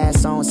year.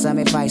 Pass on some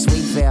advice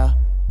we feel.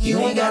 You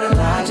ain't gotta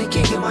lie to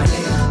kick it, my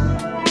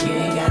nigga. You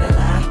ain't gotta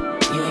lie.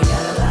 You ain't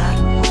gotta lie.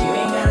 You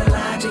ain't gotta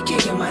lie to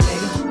kick it, my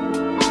nigga.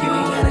 You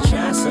ain't gotta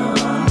try so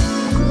hard.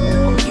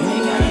 You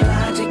ain't gotta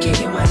lie to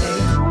kick it, my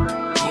nigga.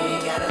 You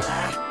ain't gotta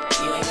lie.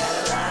 You ain't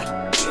gotta lie.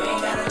 You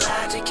ain't gotta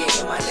lie to kick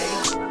it, my nigga.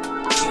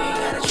 You ain't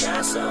gotta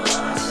try so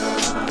hard.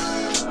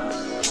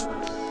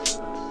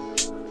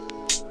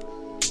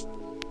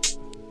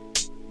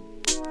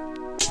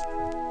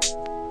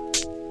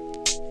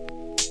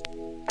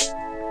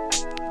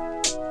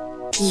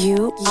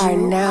 You are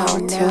now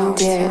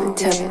tuned in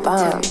to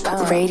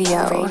Bump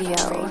Radio.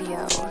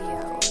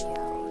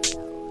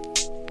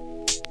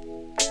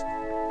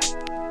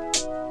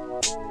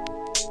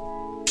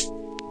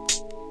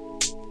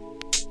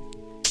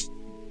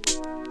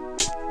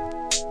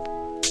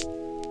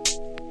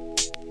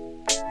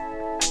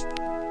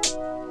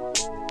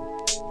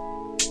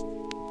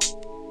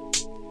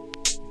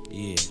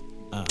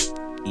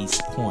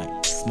 East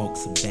Point, smoke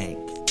some dank.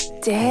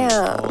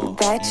 Damn,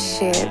 that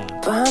shit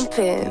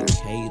bumpin'.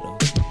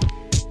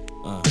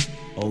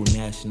 Old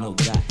National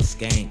got the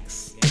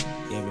skanks.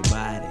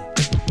 Everybody,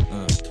 you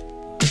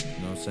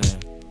know what I'm saying?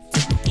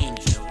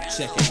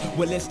 Check it.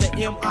 Well, it's the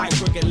M.I.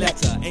 crooked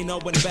letter. Ain't no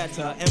one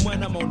better. And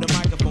when I'm on the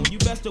microphone, you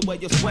best to wear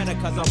your sweater,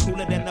 cause I'm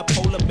cooler than a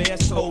polar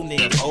bear's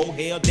toenail. Oh,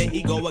 hell, there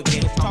he go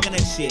again. Talking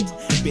that shit.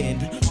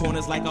 Bend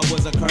corners like I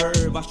was a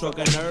curve. I struck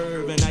a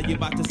nerve, and now you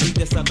about to see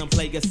the southern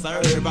player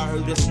serve. I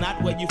heard it's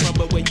not where you from,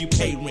 but where you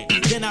pay rent.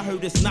 Then I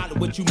heard it's not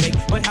what you make,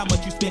 but how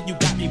much you spend. You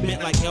got me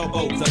bent like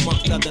elbows,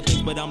 amongst other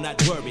things, but I'm not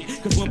worried.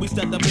 Cause when we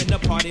step up in the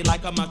party,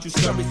 like I'm out, you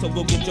scurry. So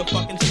go get your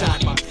fucking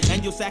shine box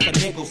and your sack of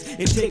nickels.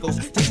 It tickles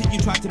to see you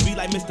try to be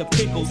like Mr.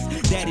 Pickles.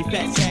 Daddy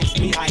Fat Sacks,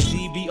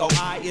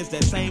 B-I-G-B-O-I is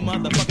that same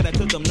motherfucker that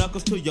took them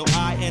knuckles to your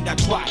eye. And I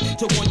try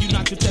to warn you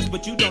not to test,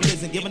 but you don't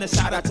listen. Giving a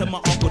shout out to my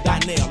Uncle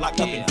Donnell, locked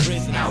up in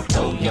prison. Now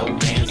throw your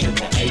hands in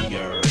the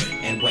air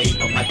and wave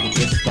them like you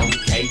just don't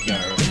care.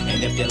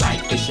 And if you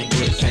like fish and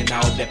grits and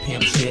all that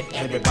pimp shit,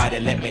 everybody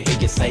let me hear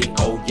you say,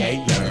 oh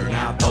yeah.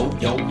 Now throw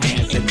your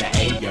hands in the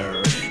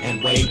air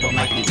and wave them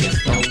like you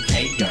just don't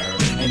care.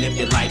 And if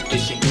you like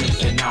fish and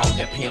grits and all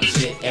that pimp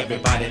shit,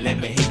 everybody let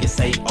me hear you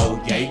say,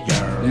 oh yeah.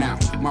 Now,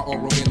 my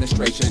oral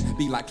illustration.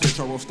 Be like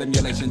clitoral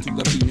stimulation to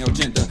the female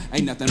gender.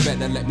 Ain't nothing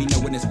better, let me know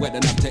when it's wet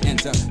enough to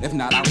enter. If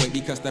not, I wait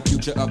because the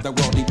future of the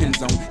world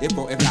depends on if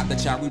or if not the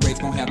child we raise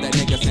gon' have that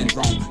nigga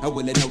syndrome. Or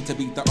will it know to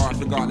beat the odds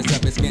regardless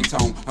of its skin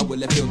tone? Or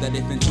will it feel that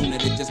if in tune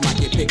that it just might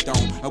get picked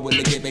on? Or will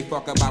it give a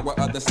fuck about what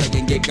others say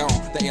and get gone?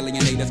 The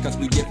alienators cause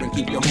we different,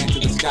 keep your hand to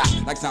the sky.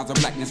 Like sounds of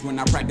blackness when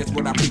I practice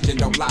what I preach and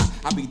don't lie.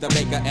 I be the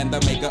baker and the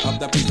maker of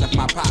the piece of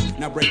my pie.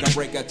 Now break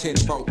a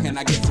tenfold, can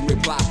I get some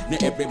reply? Now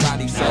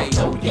everybody say,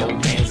 now throw your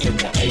hands in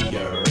the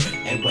air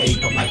and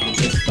wave them like you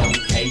just don't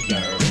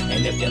care.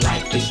 And if you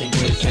like fish and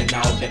grits and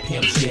all that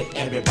pimp shit,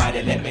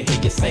 everybody let me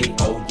hear you say,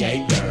 oh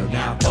yeah.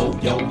 Now throw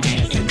your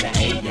hands in the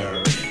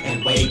air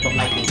and wave them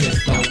like you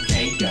just don't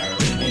care.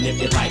 And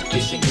if you like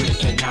fish and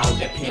grits and all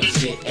that pimp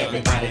shit,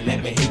 everybody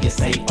let me hear you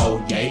say,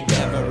 oh yeah.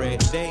 Every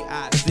day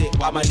I sit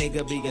while my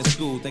nigga be in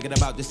school, thinking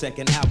about the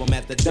second album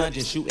at the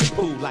dungeon, shooting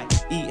pool like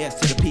ES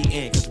to the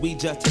PN, cause we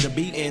just to the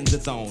beat in the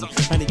zone.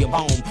 Honey, I'm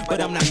home,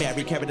 but I'm not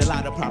married, carried a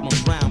lot of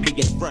problems around, be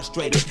getting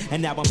frustrated.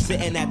 And now I'm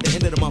sitting at the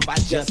end of the month, I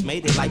just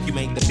made it like you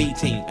made the B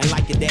team. And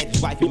like your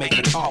daddy's wife, you make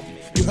the coffee.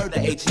 You heard the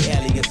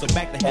H-E-L-E, so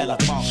back the hell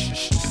up off.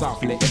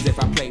 Softly, as if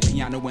I play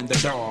piano in the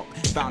dark.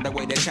 Found a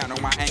way to channel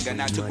my anger,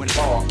 not to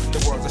involve. The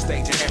world's a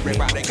stage and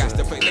everybody got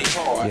to play their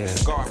part. Yeah.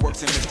 God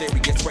works in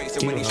mysterious ways,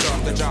 so when he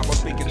starts the job of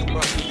speaking to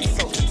us, we be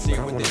so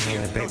sincere with this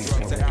here. No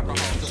drugs and alcohol,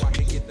 so I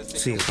can get the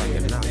see if I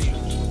can knock.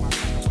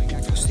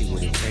 See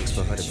what it takes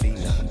for her to be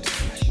knocked.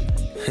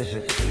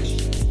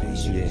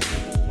 Yeah.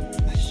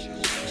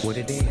 What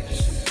it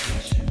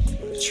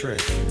is.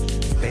 Trick.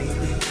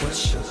 Baby,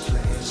 what's your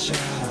pleasure?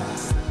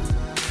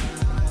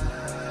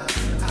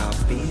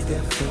 I'll be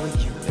there for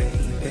you,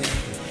 baby.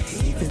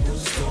 Even through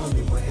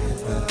stormy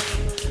weather.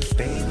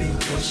 Baby,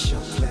 what's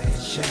your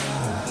pleasure?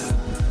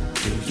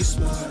 Do you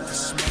smoke?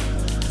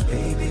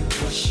 Baby,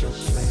 what's your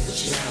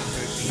pleasure?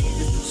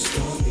 Even through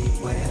stormy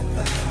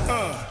weather.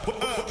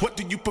 What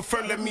do you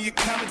prefer? Let me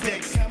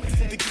accommodate.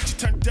 To get you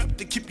turned up,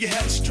 to keep your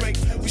head straight.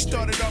 We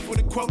started off with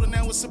a quota,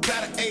 now it's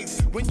about an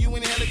eighth. When you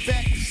inhale it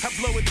back, I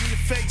blow it in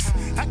your face.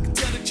 I can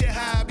tell that you're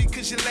high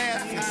because you're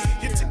laughing.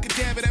 You took a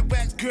dab of that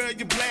wax, girl,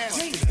 you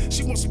blasted.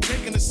 She wants some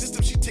drink in the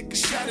system, she take a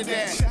shot of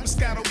that.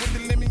 Moscato with the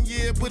lemon,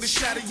 yeah, with a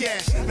shot of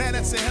yash. Now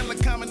that's a hella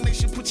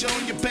combination, put you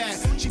on your back.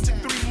 She took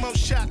 3 more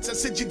shots, I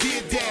said you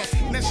did that.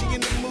 Now she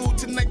in the mood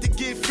tonight to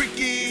get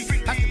freaky.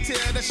 I can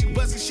tell that she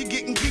buzzing, she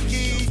getting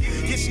geeky.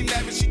 Yeah, she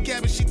laughing, she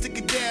gabbing, she took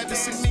a dab.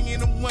 It's a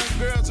million and one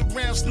girls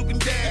around snooping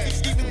dad.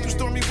 Even through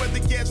stormy weather,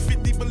 gas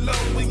 50 below.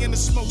 We in a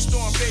smoke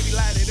storm, baby,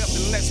 light it up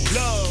and let's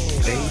blow.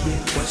 Baby,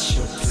 what's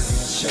your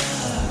pleasure?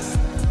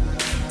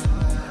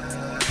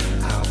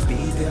 I'll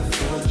be there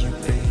for you,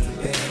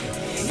 baby.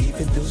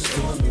 Even through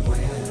stormy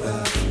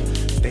weather.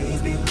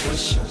 Baby,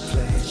 what's your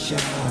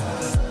pleasure?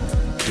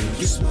 Do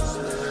you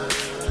smoke?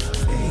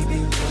 Baby,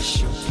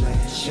 what's your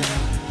pleasure?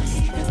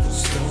 Even through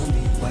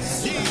stormy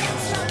weather.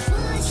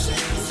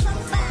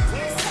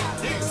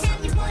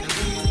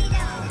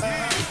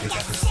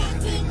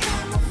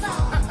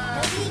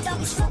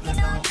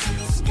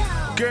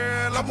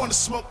 Girl, I wanna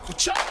smoke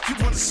with you, you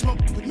wanna smoke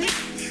with me.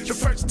 The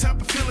first type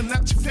of feeling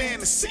out your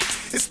fantasy.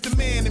 It's the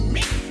man in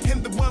me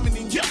and the woman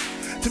in you.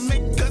 To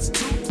make us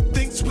do the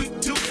things we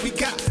do. We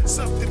got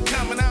something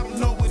common, I don't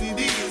know what it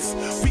is.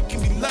 We can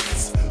be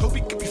lovers, or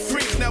we can be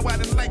friends. Now I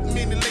done like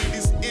many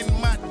ladies in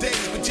my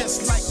days, but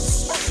just like the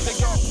smoke, they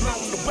all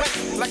blown away.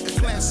 Like a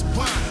glass of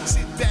wine,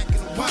 sit back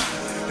and wine.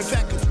 The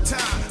back of the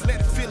time,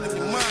 let it fill in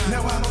your mind.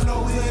 Now I don't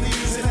know what it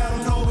is and I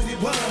don't know what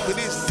it was, but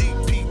it's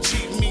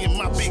DPG, me and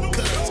my big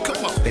cuz.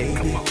 Come on,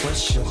 baby,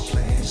 what's your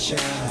pleasure?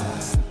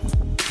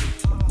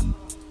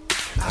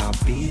 I'll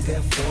be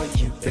there for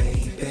you,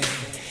 baby.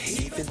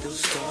 Even through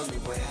stormy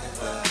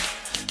weather.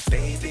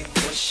 Baby,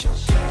 what's your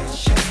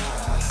pleasure?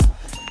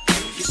 Do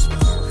you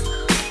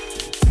smoke?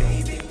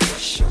 Baby,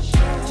 what's your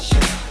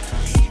pleasure?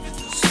 Even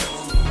through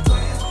stormy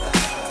weather.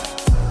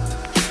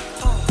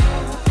 Oh,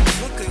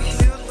 look at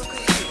here, look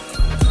at here.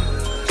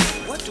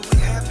 What do we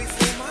have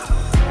before my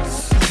eyes?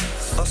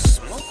 A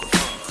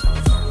smoker.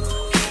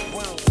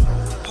 Well,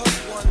 puff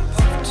 1,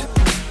 puff 2.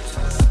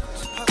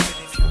 Puff it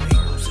if you're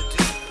able to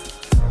do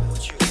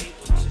what you're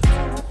able to do.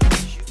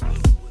 You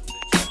blew with it.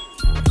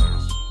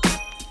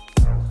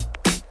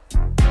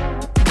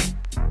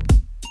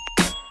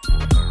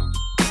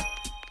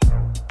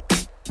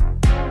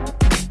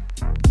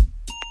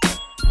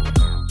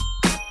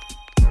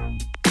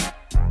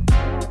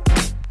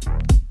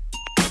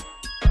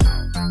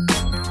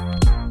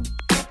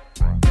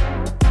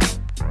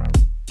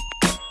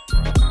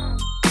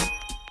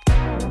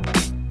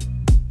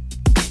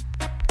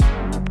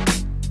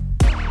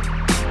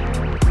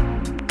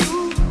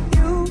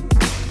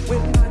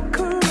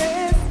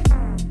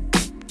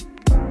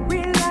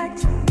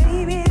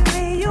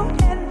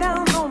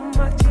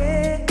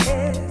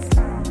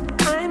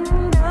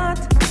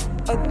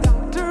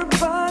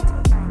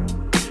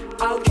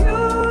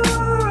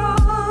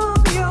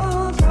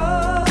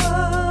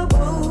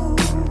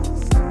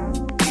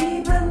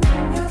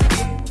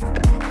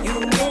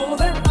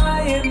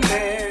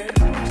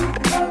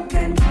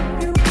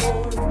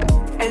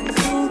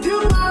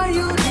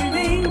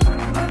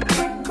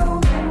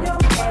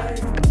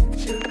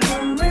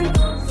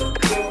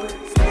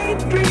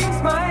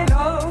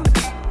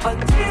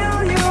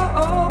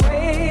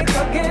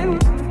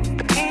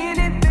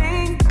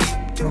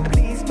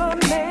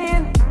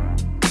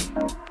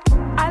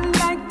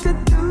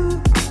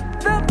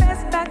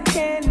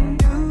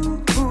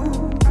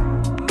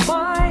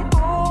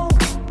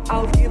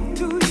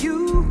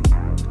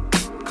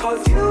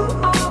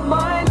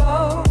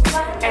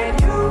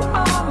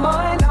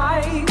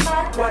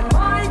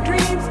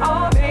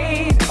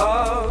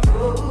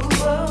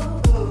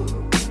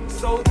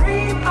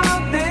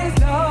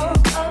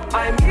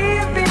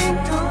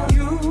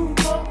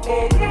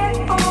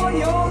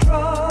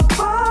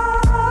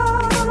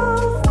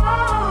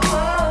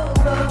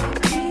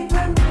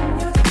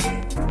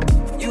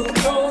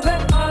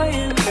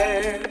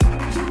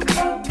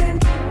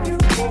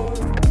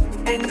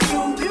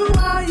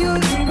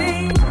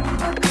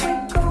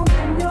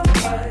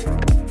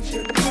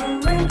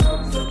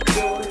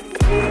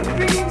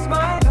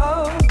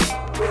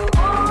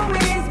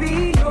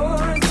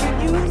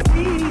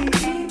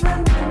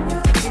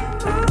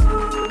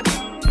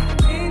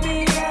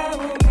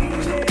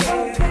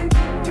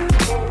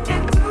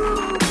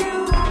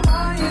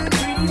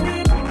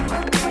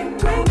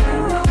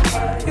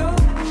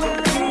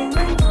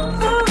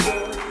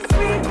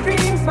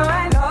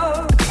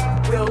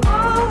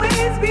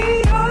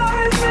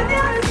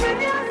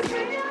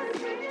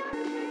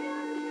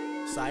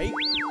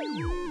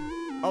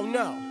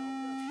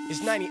 It's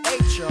 98,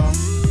 y'all.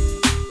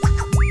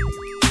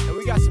 And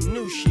we got some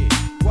new shit.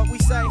 What we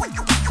say?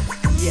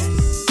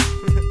 Yes.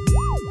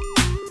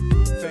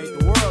 Fade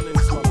the world in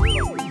this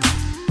motherfucker.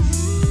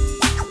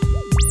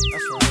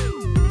 That's right.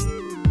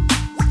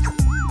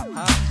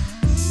 Huh?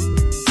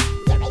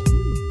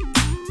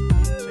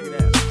 Check it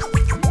out.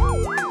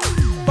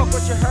 Fuck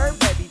what you heard,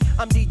 baby.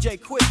 I'm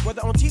DJ Quick.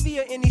 Whether on TV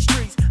or in these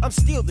streets, I'm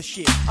still the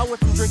shit. I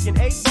went from drinking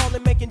 8-ball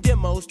and making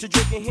demos to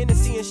drinking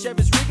Hennessy and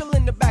Chevy's Regal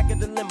in the back of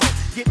the limo.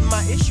 Getting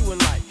my issue in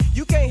life.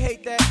 You can't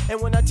hate that.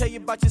 And when I tell you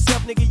about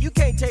yourself, nigga, you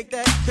can't take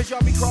that. Cause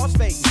y'all be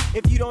cross-fading.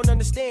 If you don't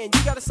understand,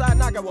 you got a side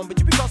and I got one. But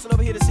you be crossing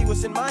over here to see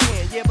what's in my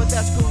hand. Yeah, but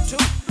that's cool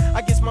too.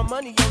 I guess my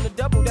money on the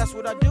double, that's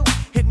what I do.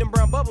 Hitting them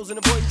brown bubbles and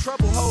avoiding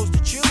trouble. Hoes to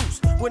choose,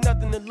 with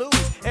nothing to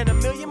lose. And a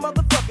million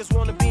motherfuckers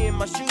wanna be in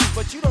my shoes.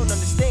 But you don't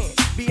understand.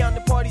 Beyond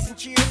the parties and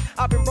cheers,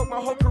 I've been broke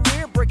my whole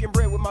career, breaking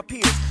bread with my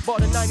peers.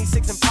 Bought a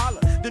 96 Impala,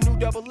 the new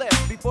double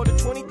F. Before the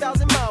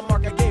 20,000 mile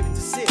mark, I gave it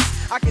to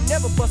 6. I can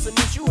never bust a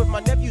new shoe if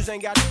my nephews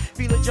ain't got it.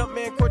 Feel a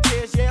Jumpman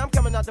Cortez, yeah, I'm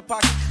coming out the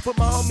pocket. Put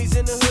my homies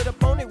in the hood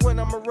up on it when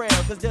I'm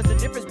around. Cause there's a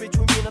difference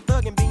between being a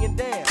thug and being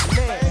down.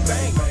 Man, bang,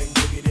 bang, bang,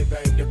 boogity,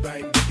 bang, the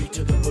bang, boogie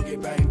to the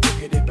boogie, bang,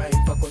 boogity, bang.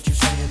 Fuck what you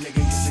saying,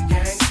 nigga, you's a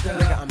gangster.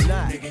 Nigga, I'm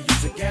not. Nigga,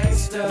 you's a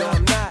gangster. No,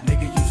 I'm not.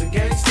 Nigga, you's a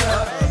gangster.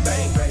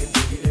 Bang, bang,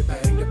 boogity,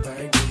 bang, the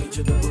bang, boogie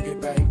to the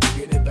boogie, bang,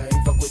 boogity, bang.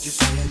 Fuck what you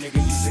saying, nigga,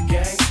 you's a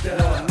gangster.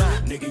 No, I'm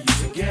not. Nigga,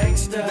 you's a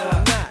gangster. No,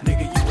 I'm not.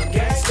 Nigga, you a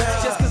gangster.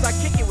 Just cause I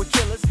kick it with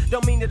killers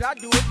don't mean that I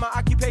do it. My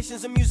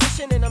occupation's a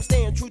musician and I'm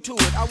staying true to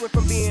it. I went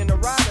from being a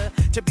rider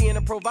to being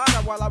a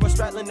provider while I was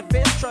straddling the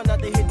fence, trying not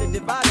to hit the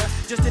divider.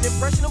 Just an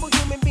impressionable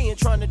human being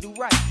trying to do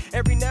right.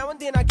 Every now and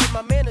then I get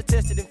my man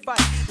attested and fight.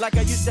 Like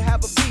I used to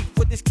have a beef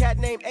with this cat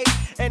named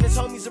Ape, and his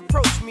homies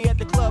approached me at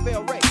the club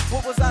El Rey.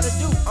 What was I to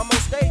do? I'm on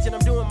stage and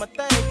I'm doing my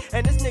thing,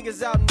 and this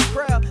nigga's out in the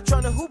crowd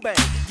trying to hoop bang,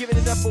 giving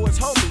it up for his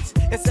homies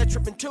and set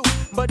tripping too.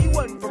 But he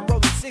wasn't from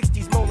rolling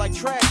 60s, more like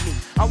drag me.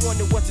 I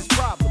wonder what's his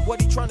problem, what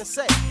he trying to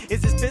say.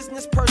 Is this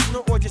business,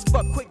 personal, or just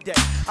fuck quick day?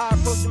 I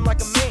approached him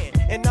like a man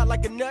and not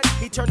like a nut.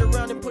 He turned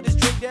around and put his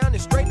drink down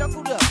and straight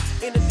knuckled up.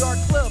 In a dark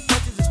club,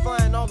 punches is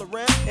flying all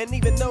around. And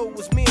even though it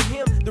was me and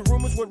him, the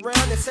rumors went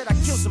round and said I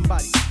killed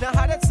somebody. Now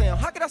how that sound?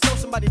 How could I smoke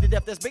somebody to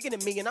death that's bigger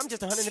than me and I'm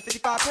just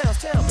 155 pounds?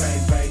 Tell me.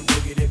 Bang, bang,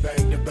 boogity,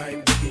 bang, the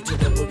bang, boogie to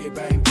the boogie,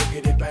 bang,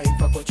 boogity, bang.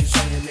 Fuck what you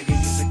saying, nigga,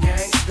 you's a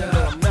gangster.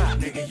 No, I'm not.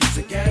 Nigga, you's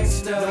a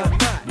gangster. No, I'm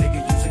not.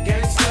 Nigga, you's a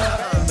gangster.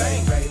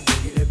 Bang, bang,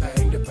 boogity,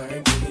 bang, the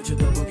bang, boogie to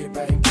the boogie,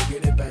 bang,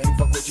 boogity, bang.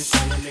 Fuck what you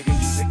saying, nigga,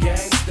 you's a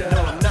gangster.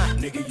 No, I'm not.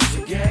 Nigga, you's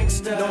a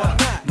gangster. No, I'm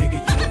not. Nigga,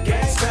 you a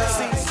gangster.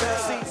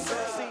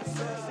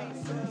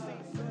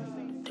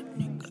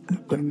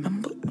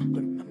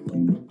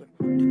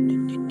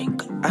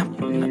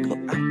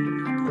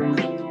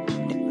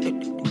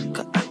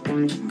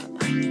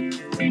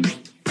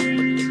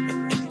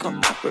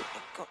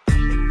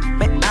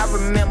 Man, I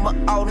remember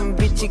all them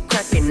bitches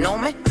cracking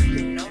on me,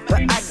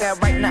 but I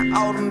got right now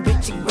all them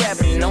bitches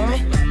grabbing on me.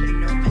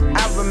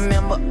 I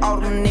remember all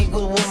them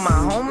niggas with my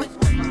homies,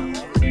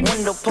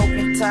 window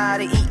poking,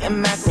 tired of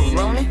eating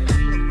macaroni.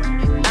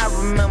 I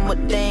remember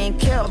they ain't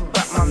care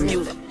about my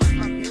music.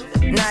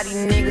 Now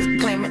these niggas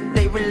claiming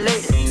they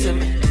related to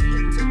me.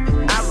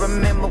 I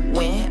remember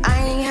when I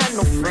ain't had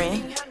no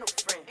friend.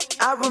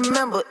 I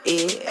remember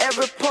it,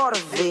 every part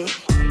of it.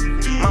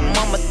 My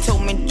mama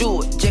told me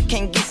do it, just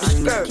can't get the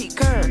skirt.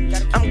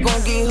 I'm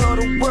gon' give her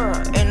the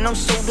world, and I'm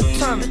so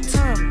determined.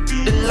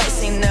 The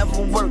lights ain't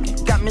never working,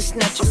 got me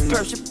snatching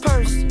purse.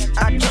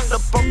 I jumped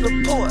up off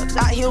the porch,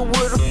 out here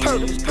with a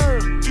purpose.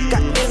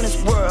 Got in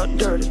this world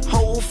dirty,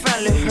 whole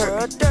family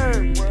hurt.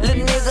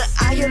 Little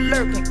nigga out here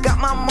lurking, got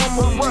my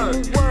mama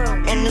word.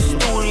 In the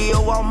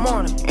studio all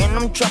morning, and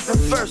I'm dropping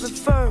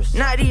first.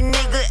 Now these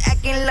niggas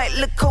acting like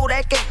Lil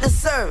Kodak ain't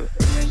deserve.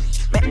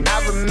 Man,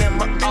 I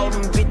remember all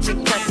them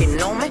bitches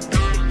cracking on me,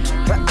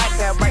 but I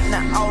got right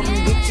now all them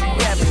bitches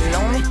grabbing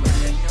on me.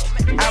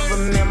 I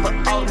remember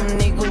all them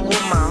niggas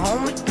with my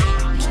homie,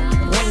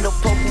 window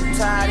poking,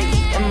 tired of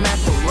eating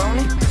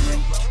macaroni.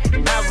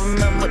 I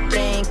remember they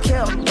ain't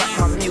care about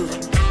my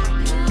music.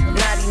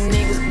 Now these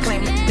niggas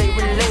claiming they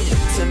related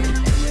to me.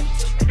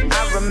 I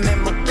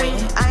remember when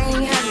I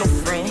ain't had no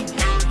friend.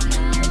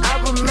 I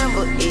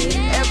remember it,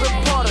 every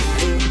part of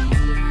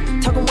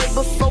it. Talking way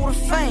before the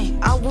fame,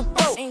 I was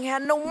broke, ain't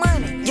had no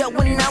money. Yeah,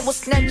 when I was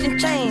snatching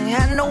chain,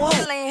 had no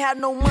hope, ain't had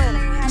no money.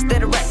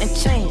 Instead of ratting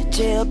chain,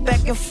 jail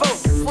back and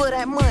forth for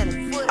that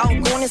money. I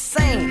was going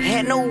insane,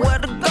 had nowhere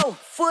to go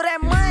for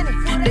that money.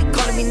 They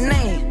calling me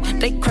names,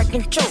 they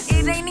cracking jokes.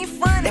 It ain't even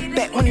funny. That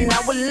back when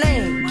I was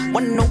lame,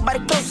 wasn't nobody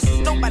close.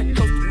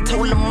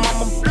 Told them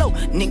I'ma blow,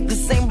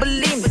 niggas ain't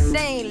believe me. They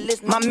ain't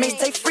listen. My mates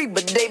stay free,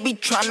 but they be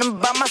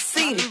tryna buy my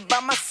CD.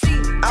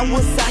 I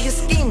was out here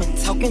scheming,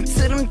 talking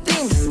to them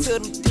demons.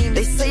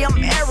 They say I'm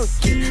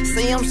arrogant,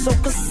 say I'm so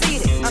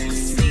conceited.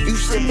 You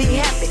should be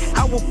happy,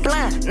 I was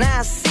blind, now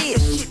I see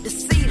it.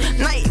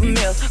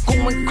 Nightmares,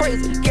 going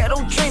crazy,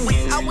 ghetto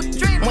dreaming.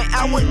 When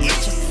I was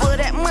itching for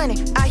that money,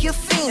 I hear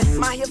fiending.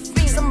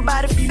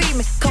 Somebody feed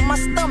me, cause my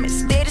stomach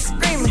steady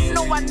screaming.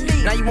 Know I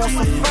need. Now you want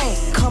some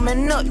fame,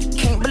 coming up, you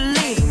can't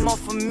believe it. More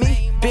for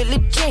me, Billie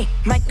Jean,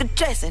 Michael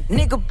Jackson,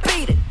 nigga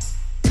beat it.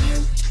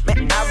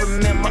 Man, I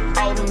remember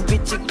all them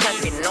bitches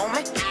cracking on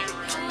me,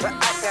 but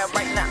I got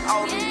right now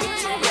all them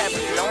bitches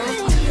grabbing on me.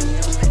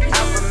 I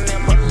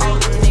remember all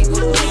them niggas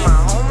with my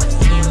homie.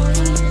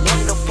 Them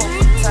the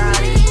poker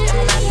tired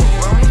and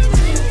macaroni.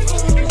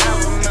 I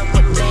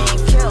remember they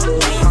ain't care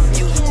about my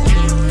music.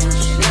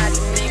 Now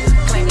these niggas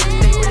claim that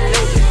they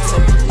related to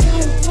me.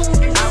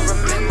 I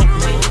remember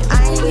when I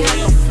ain't had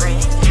no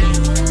friend.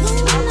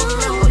 I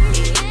remember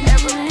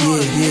every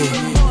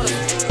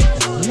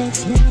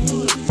Let's make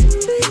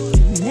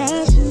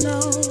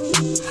national.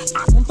 I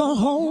want the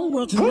whole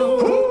world to know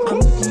I'm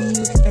with you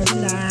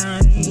and I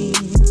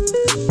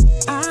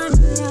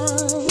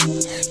know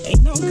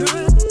ain't no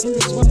girl in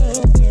this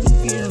world can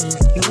fill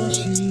your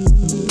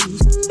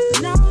shoes.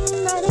 No,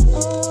 not at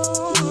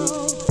all.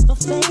 The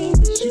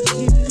things you do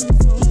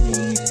for me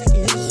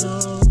is so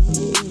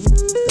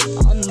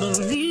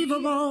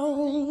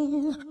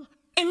unbelievable,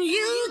 and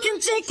you can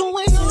take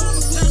away all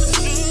the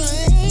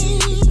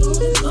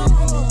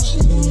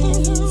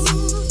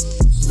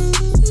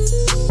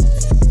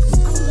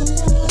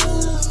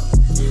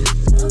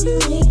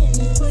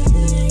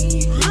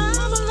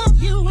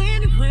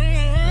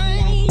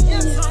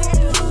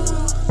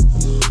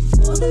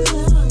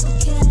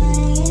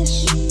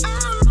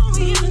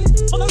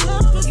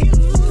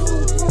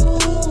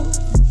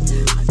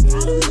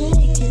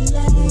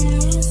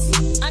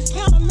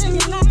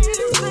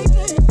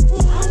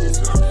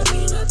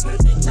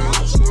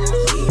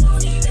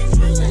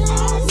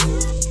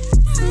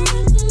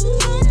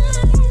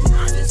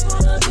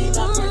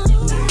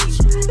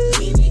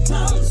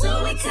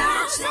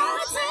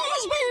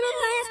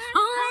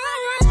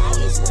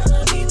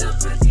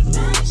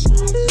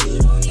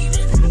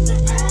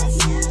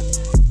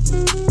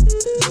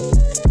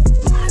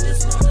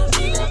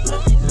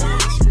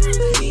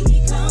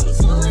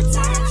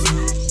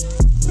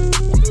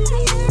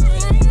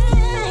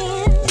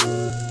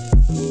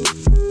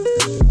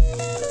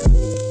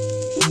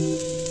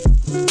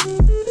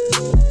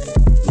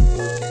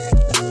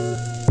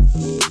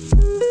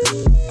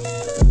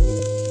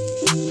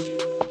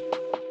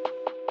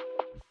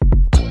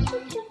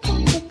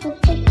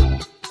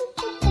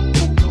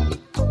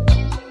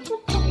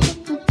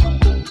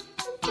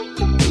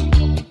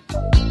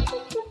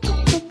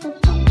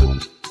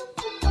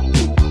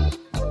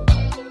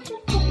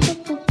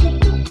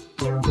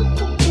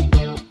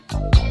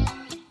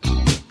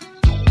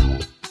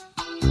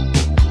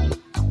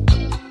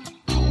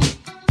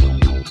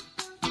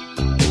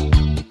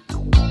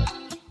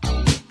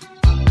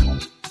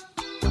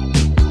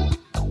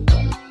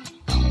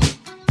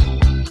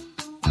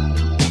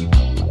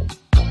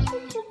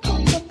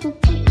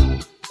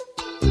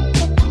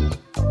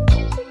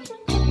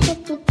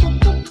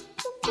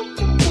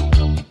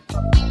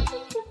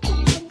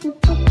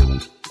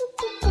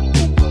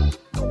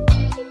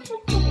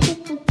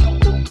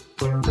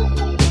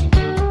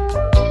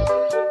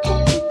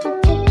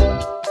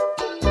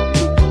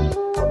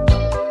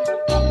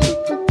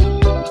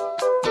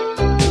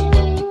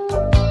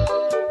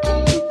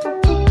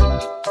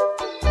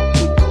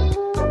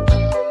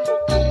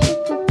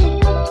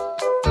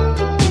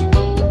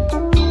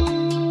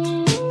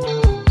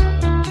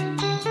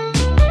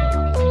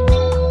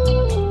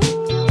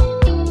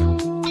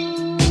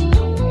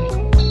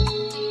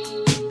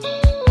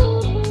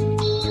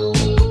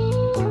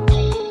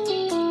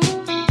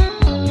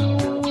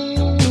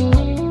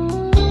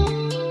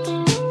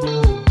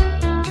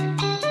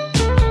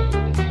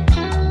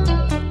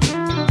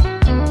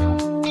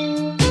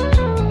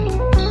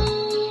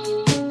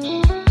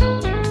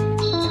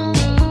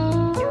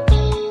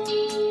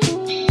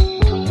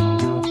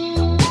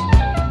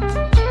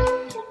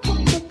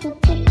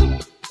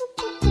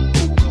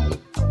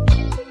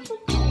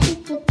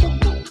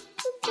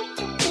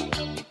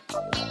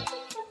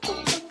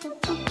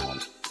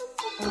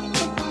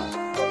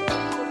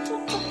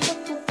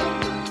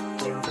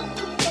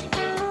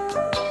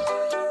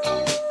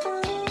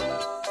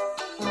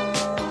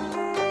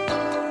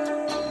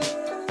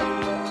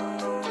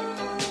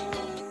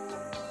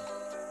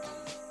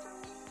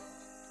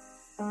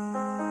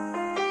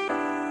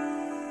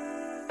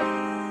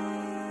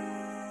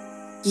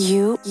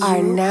You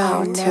are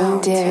now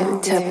tuned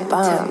in to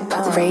Bump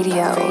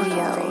Radio.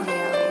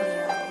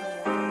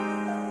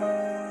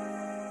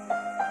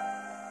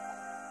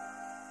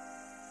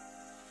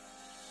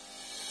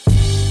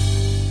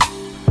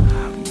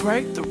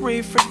 Break the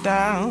reefer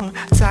down,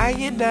 tie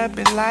it up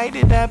and light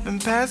it up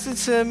and pass it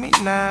to me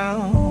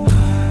now.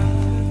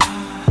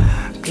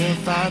 Good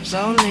vibes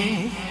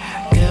only,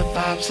 good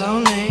vibes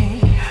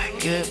only,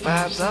 good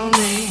vibes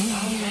only.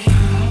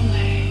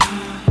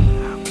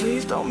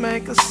 Please don't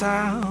make a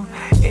sound.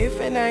 If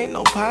it ain't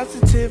no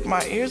positive,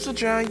 my ears will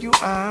drown you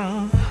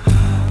out.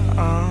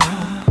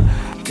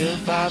 Good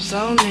vibes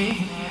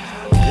only,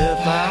 good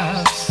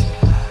vibes,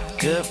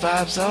 good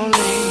vibes only.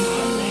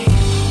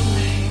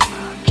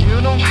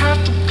 You don't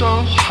have to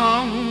go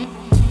home.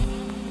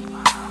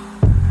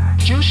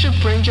 You should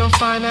bring your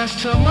fine ass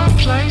to my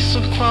place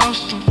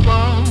across the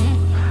road.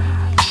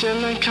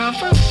 Chillin',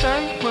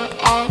 conversate with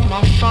on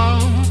my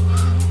phone.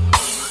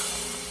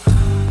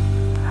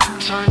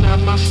 Turn up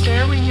my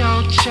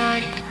stereo,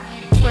 check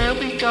where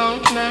we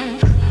go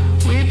next.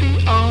 We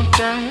be all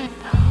day,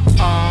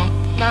 all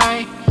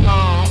night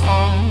long.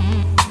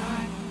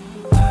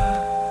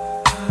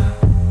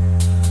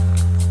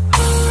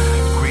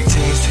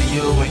 Greetings to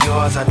you and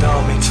yours, I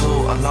don't mean to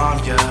alarm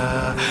ya.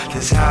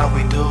 This how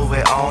we do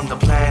it on the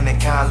planet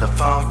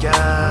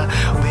California.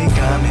 We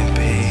come in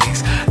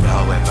peace,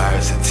 no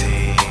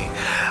adversity.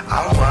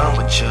 I'm one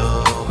with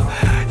you,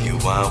 you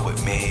one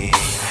with me.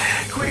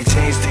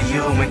 Greetings to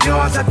you and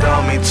yours, I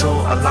don't mean to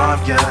alarm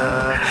ya.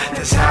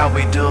 This how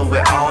we do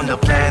it on the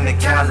planet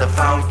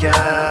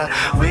California.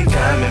 We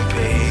come in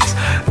peace,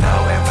 no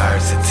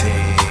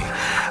adversity.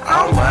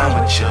 I'm one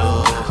with you,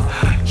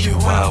 you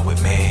one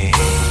with me.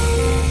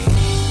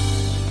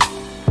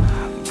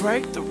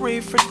 Break the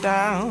reefer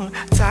down,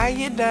 tie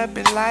it up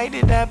and light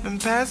it up and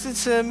pass it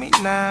to me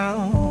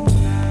now.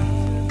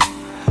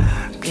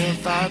 Good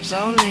vibes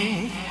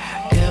only,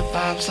 good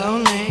vibes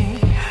only,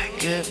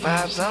 good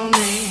vibes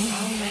only.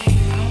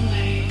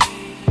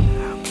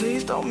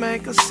 Please don't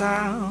make a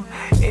sound.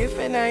 If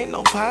it ain't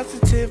no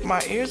positive,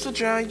 my ears will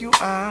drown you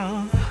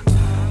out.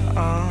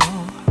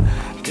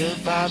 Good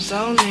vibes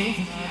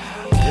only,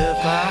 good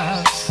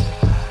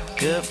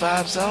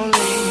vibes only.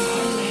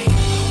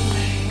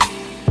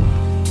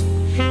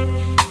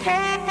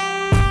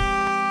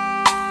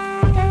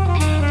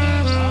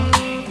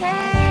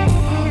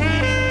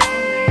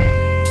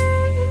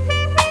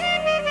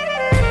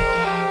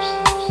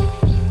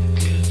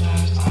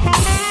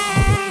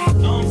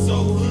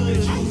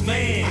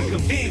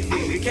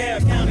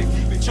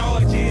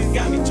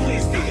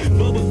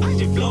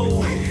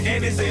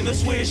 In the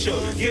swisher,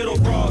 get on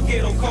broad,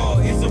 get on call,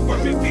 it's a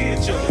perfect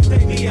picture.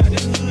 Take me out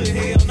the hood,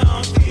 hell no,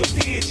 I'm still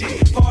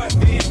pitching.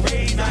 Apartment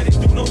raid, I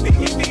didn't do no big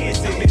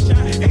offensive. Been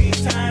shot 8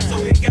 times, so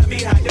it got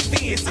me hot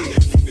defensive.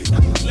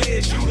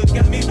 Lead shooter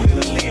got me with a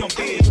limb,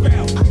 big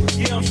scrap.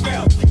 Yeah, I'm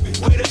scrapped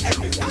with a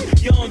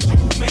young Jew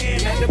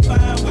man at the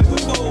 5-way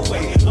with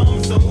 4-way.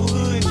 I'm so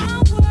hood,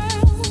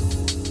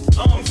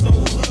 I'm so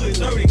hood.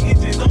 30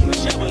 inches on the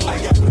shovel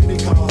like I got plenty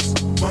cars,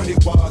 money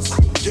wise,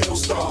 ghetto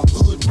star,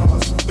 hood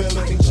bras,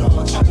 Bella in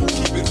charge. I won't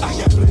keep it. I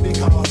got plenty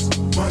cars,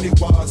 money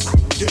wise,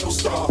 ghetto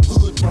star,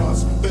 hood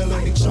bras, Bella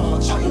in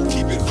charge. I won't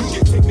keep it. You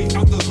can take me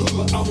out the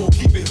hood, I won't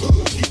keep it.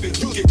 Hood, keep it.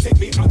 You can take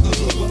me out the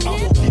hood, I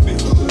won't keep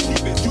it. Hood,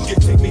 keep it. You can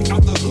take me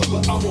out the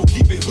hood, I won't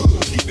keep it.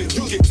 Hood, keep it.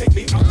 You can take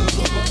me out the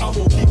hood, I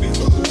won't keep it.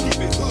 Hood,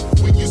 keep it.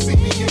 When you see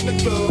me in the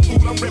club,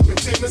 fool, I'm reppin'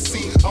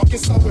 Tennessee,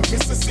 Arkansas and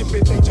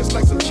Mississippi. They just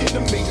like some kin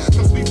to me,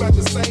 'cause we ride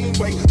the same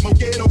way. More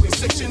ghetto in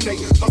Section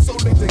 8, hustle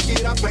late to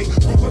get our pay.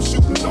 Grew up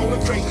shooting on the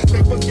crate,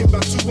 they forget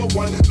about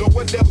 201.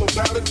 Lower level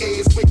powder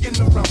eggs,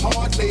 waking around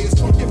hard legs.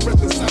 From your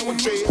breath and sour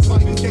dreads,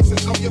 finding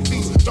cases on your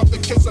feet. Drop the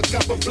case, I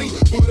got a bleed.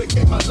 Woulda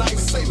gave my life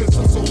savings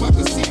so I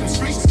could see the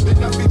streets.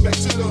 Then I been back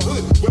to the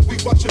hood, where we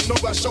watching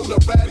over our shoulder,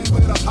 riding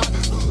with a hot.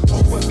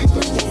 Overleaf the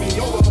pull me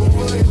over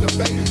in the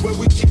bank, where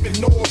we keep it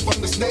north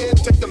on the snare.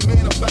 Take the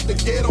man up out the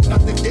ghetto,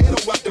 not the ghetto,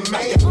 out the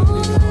man.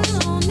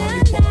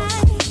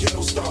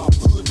 Ghetto star,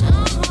 hood, ghetto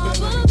star, hood,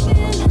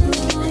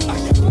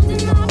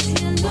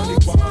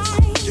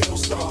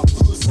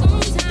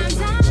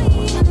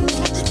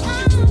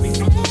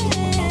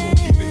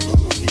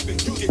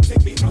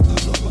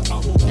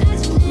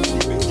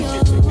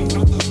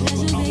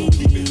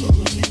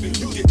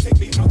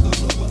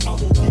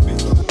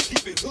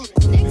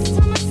 Next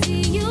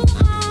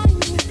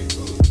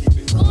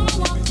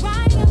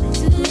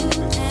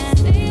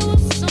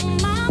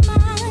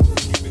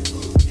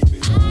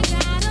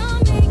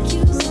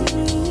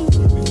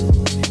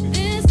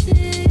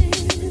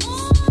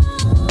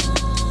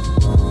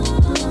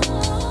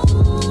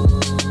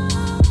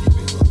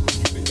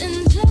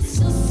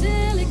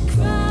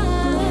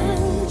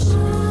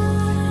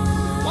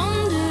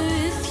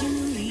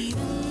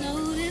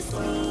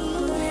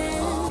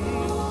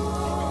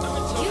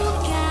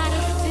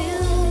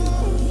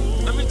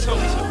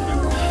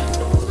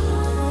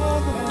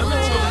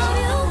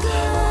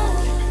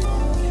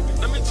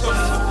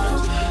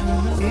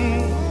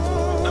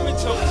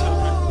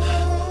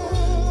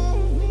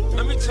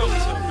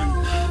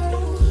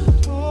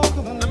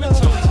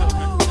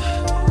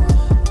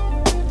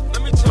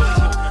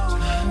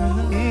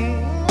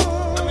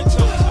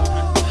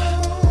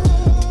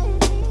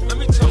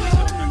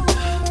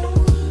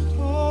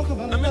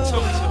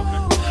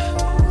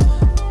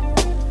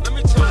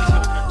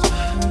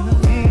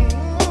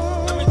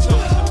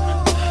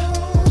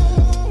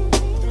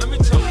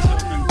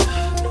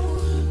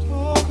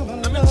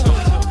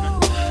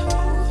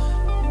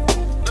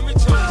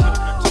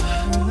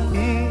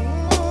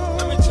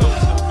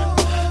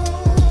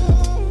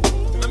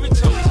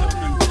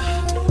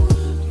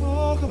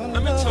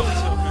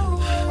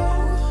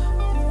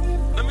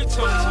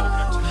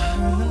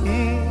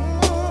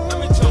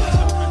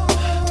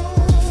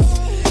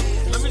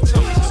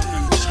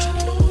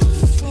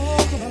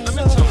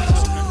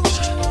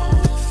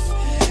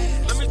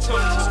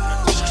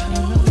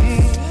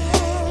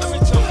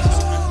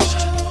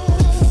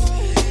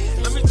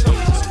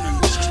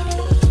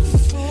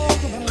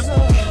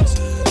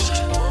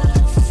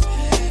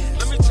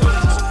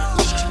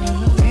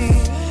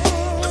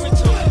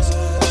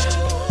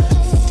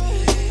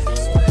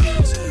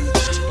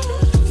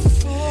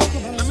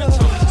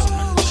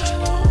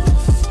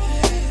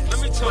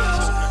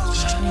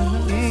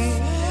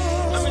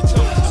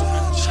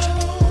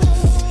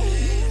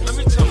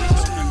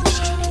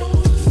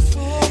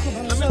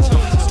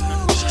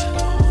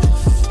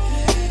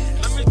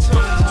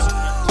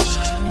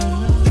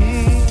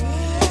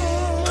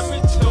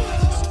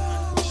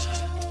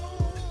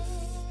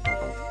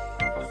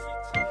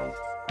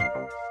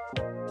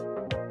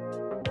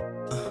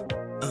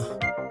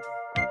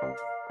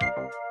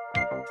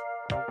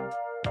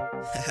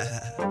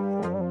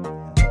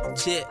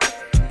Shit.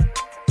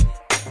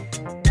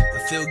 I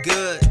feel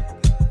good.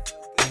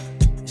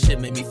 Shit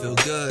make me feel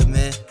good,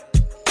 man.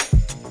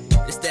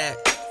 It's that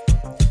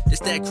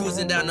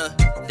cruising down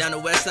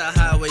the West Side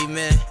Highway,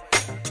 man.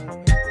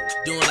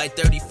 Doing like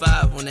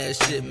 35 on that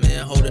shit,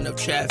 man. Holding up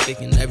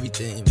traffic and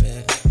everything,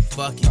 man.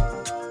 Fuck it.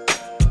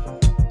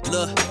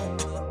 Look.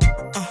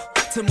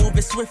 To move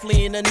it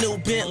swiftly in a new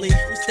Bentley.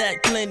 We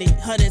stack plenty,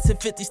 100s and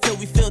 50s till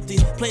we filthy.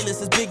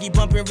 Playlist is Biggie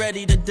bumping,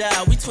 ready to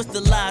die. We twist the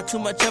lie, too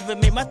much of it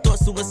made my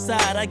thoughts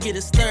suicide. I get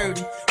it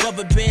sturdy,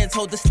 rubber bands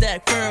hold the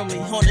stack firmly.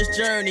 On this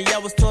journey, I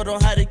was taught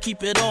on how to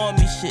keep it on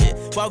me,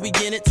 shit. While we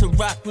get it to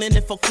rock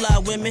linen for fly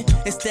women.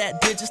 It's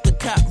that digits, the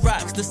cop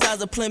rocks, the size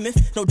of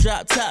Plymouth. No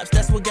drop tops,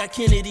 that's what got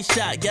Kennedy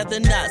shot. Gather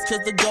knots, cause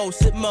the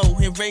ghost hit Mo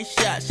and Ray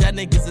shots. Y'all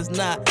niggas is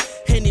not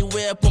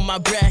anywhere up on my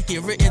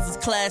bracket. Written is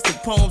classic,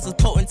 poems is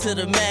potent to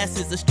the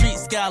masses. A street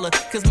scholar,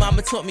 cause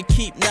mama taught me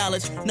keep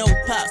knowledge. No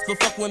pops,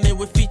 but fuck women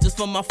with features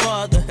from my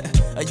father.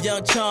 A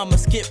young charmer,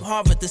 skip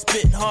Harvard to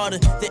spit harder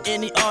than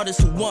any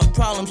artist who want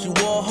problems, you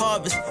all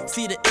harvest.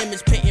 See the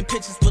image, painting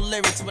pictures with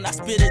lyrics. When I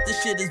spit it,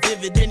 this shit is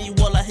vivid. Any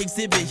wall I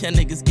exhibit, y'all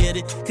niggas get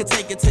it. Could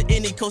take it to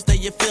any coast that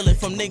you feel it.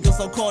 From niggas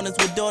on corners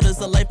with daughters,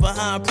 a life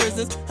behind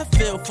prisons. I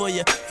feel for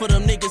you. For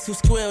them niggas who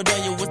squealed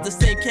on you, was the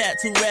same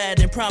cats who rad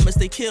and promised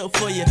they killed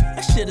for you.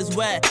 That shit is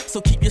whack,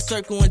 so keep your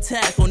circle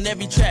intact. On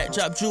every track,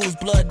 drop jewels,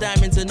 blood,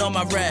 diamonds, and all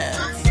my raps.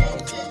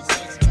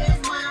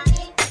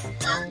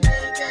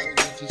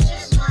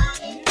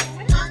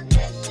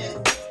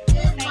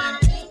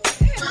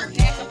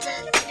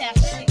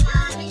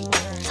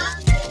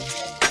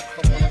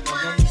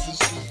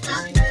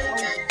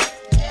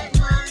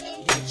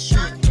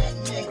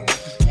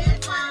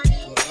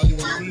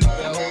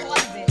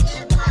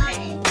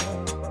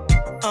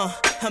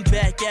 I'm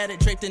back at it,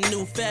 draped in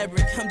new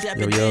fabric. I'm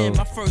dapping in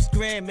my first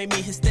grand, made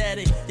me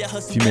ecstatic. Yeah,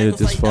 hustle if you made it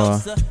this far,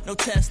 no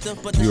tester,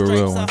 but the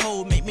strengths I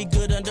hold make me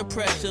good under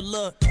pressure.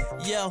 Look,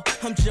 yo,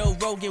 I'm Joe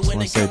Rogan. When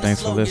they say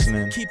thanks for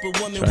listening. Keep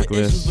a woman with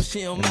issues, but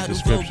she don't matter.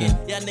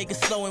 Y'all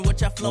niggas slowing what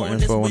y'all flowing.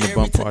 This weird,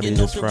 we took it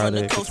this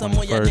Friday, I'm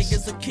on y'all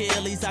niggas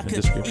Achilles. I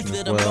could eat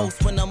the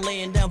most when I'm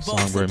laying down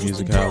votes and do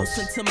some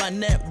gross into my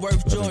net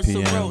worth. George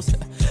Soros,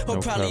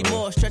 or probably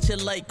more. Stretch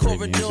it like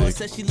corridor.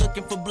 Said she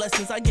looking for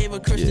blessings. I gave her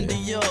Christian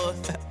Dior.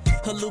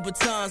 Her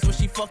Louboutins when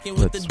she fucking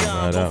with the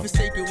dime. Both is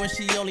sacred when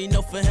she only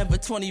know for him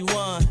but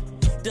 21.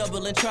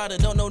 Double and try to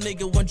don't know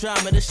nigga one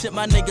drama. This shit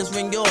my niggas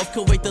ring off.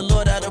 Could wake the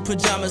Lord out of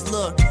pajamas.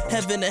 Look,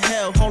 heaven and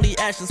hell, only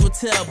actions will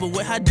tell. But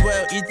where I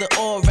dwell, either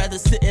or, rather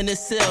sit in his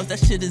cells. That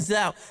shit is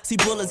out. See,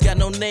 bullets got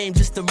no name,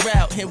 just a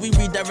route. And we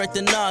redirect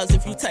the Nas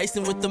if you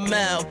Tyson with the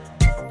mouth.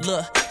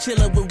 Look,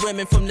 chillin' with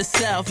women from the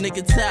south.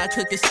 Nigga Ty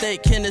cook a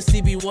steak,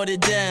 Hennessy be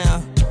watered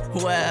down.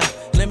 Wow,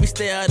 let me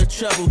stay out of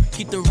trouble.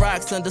 Keep the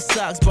rocks under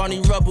socks,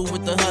 Barney Rubble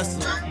with the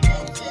hustle.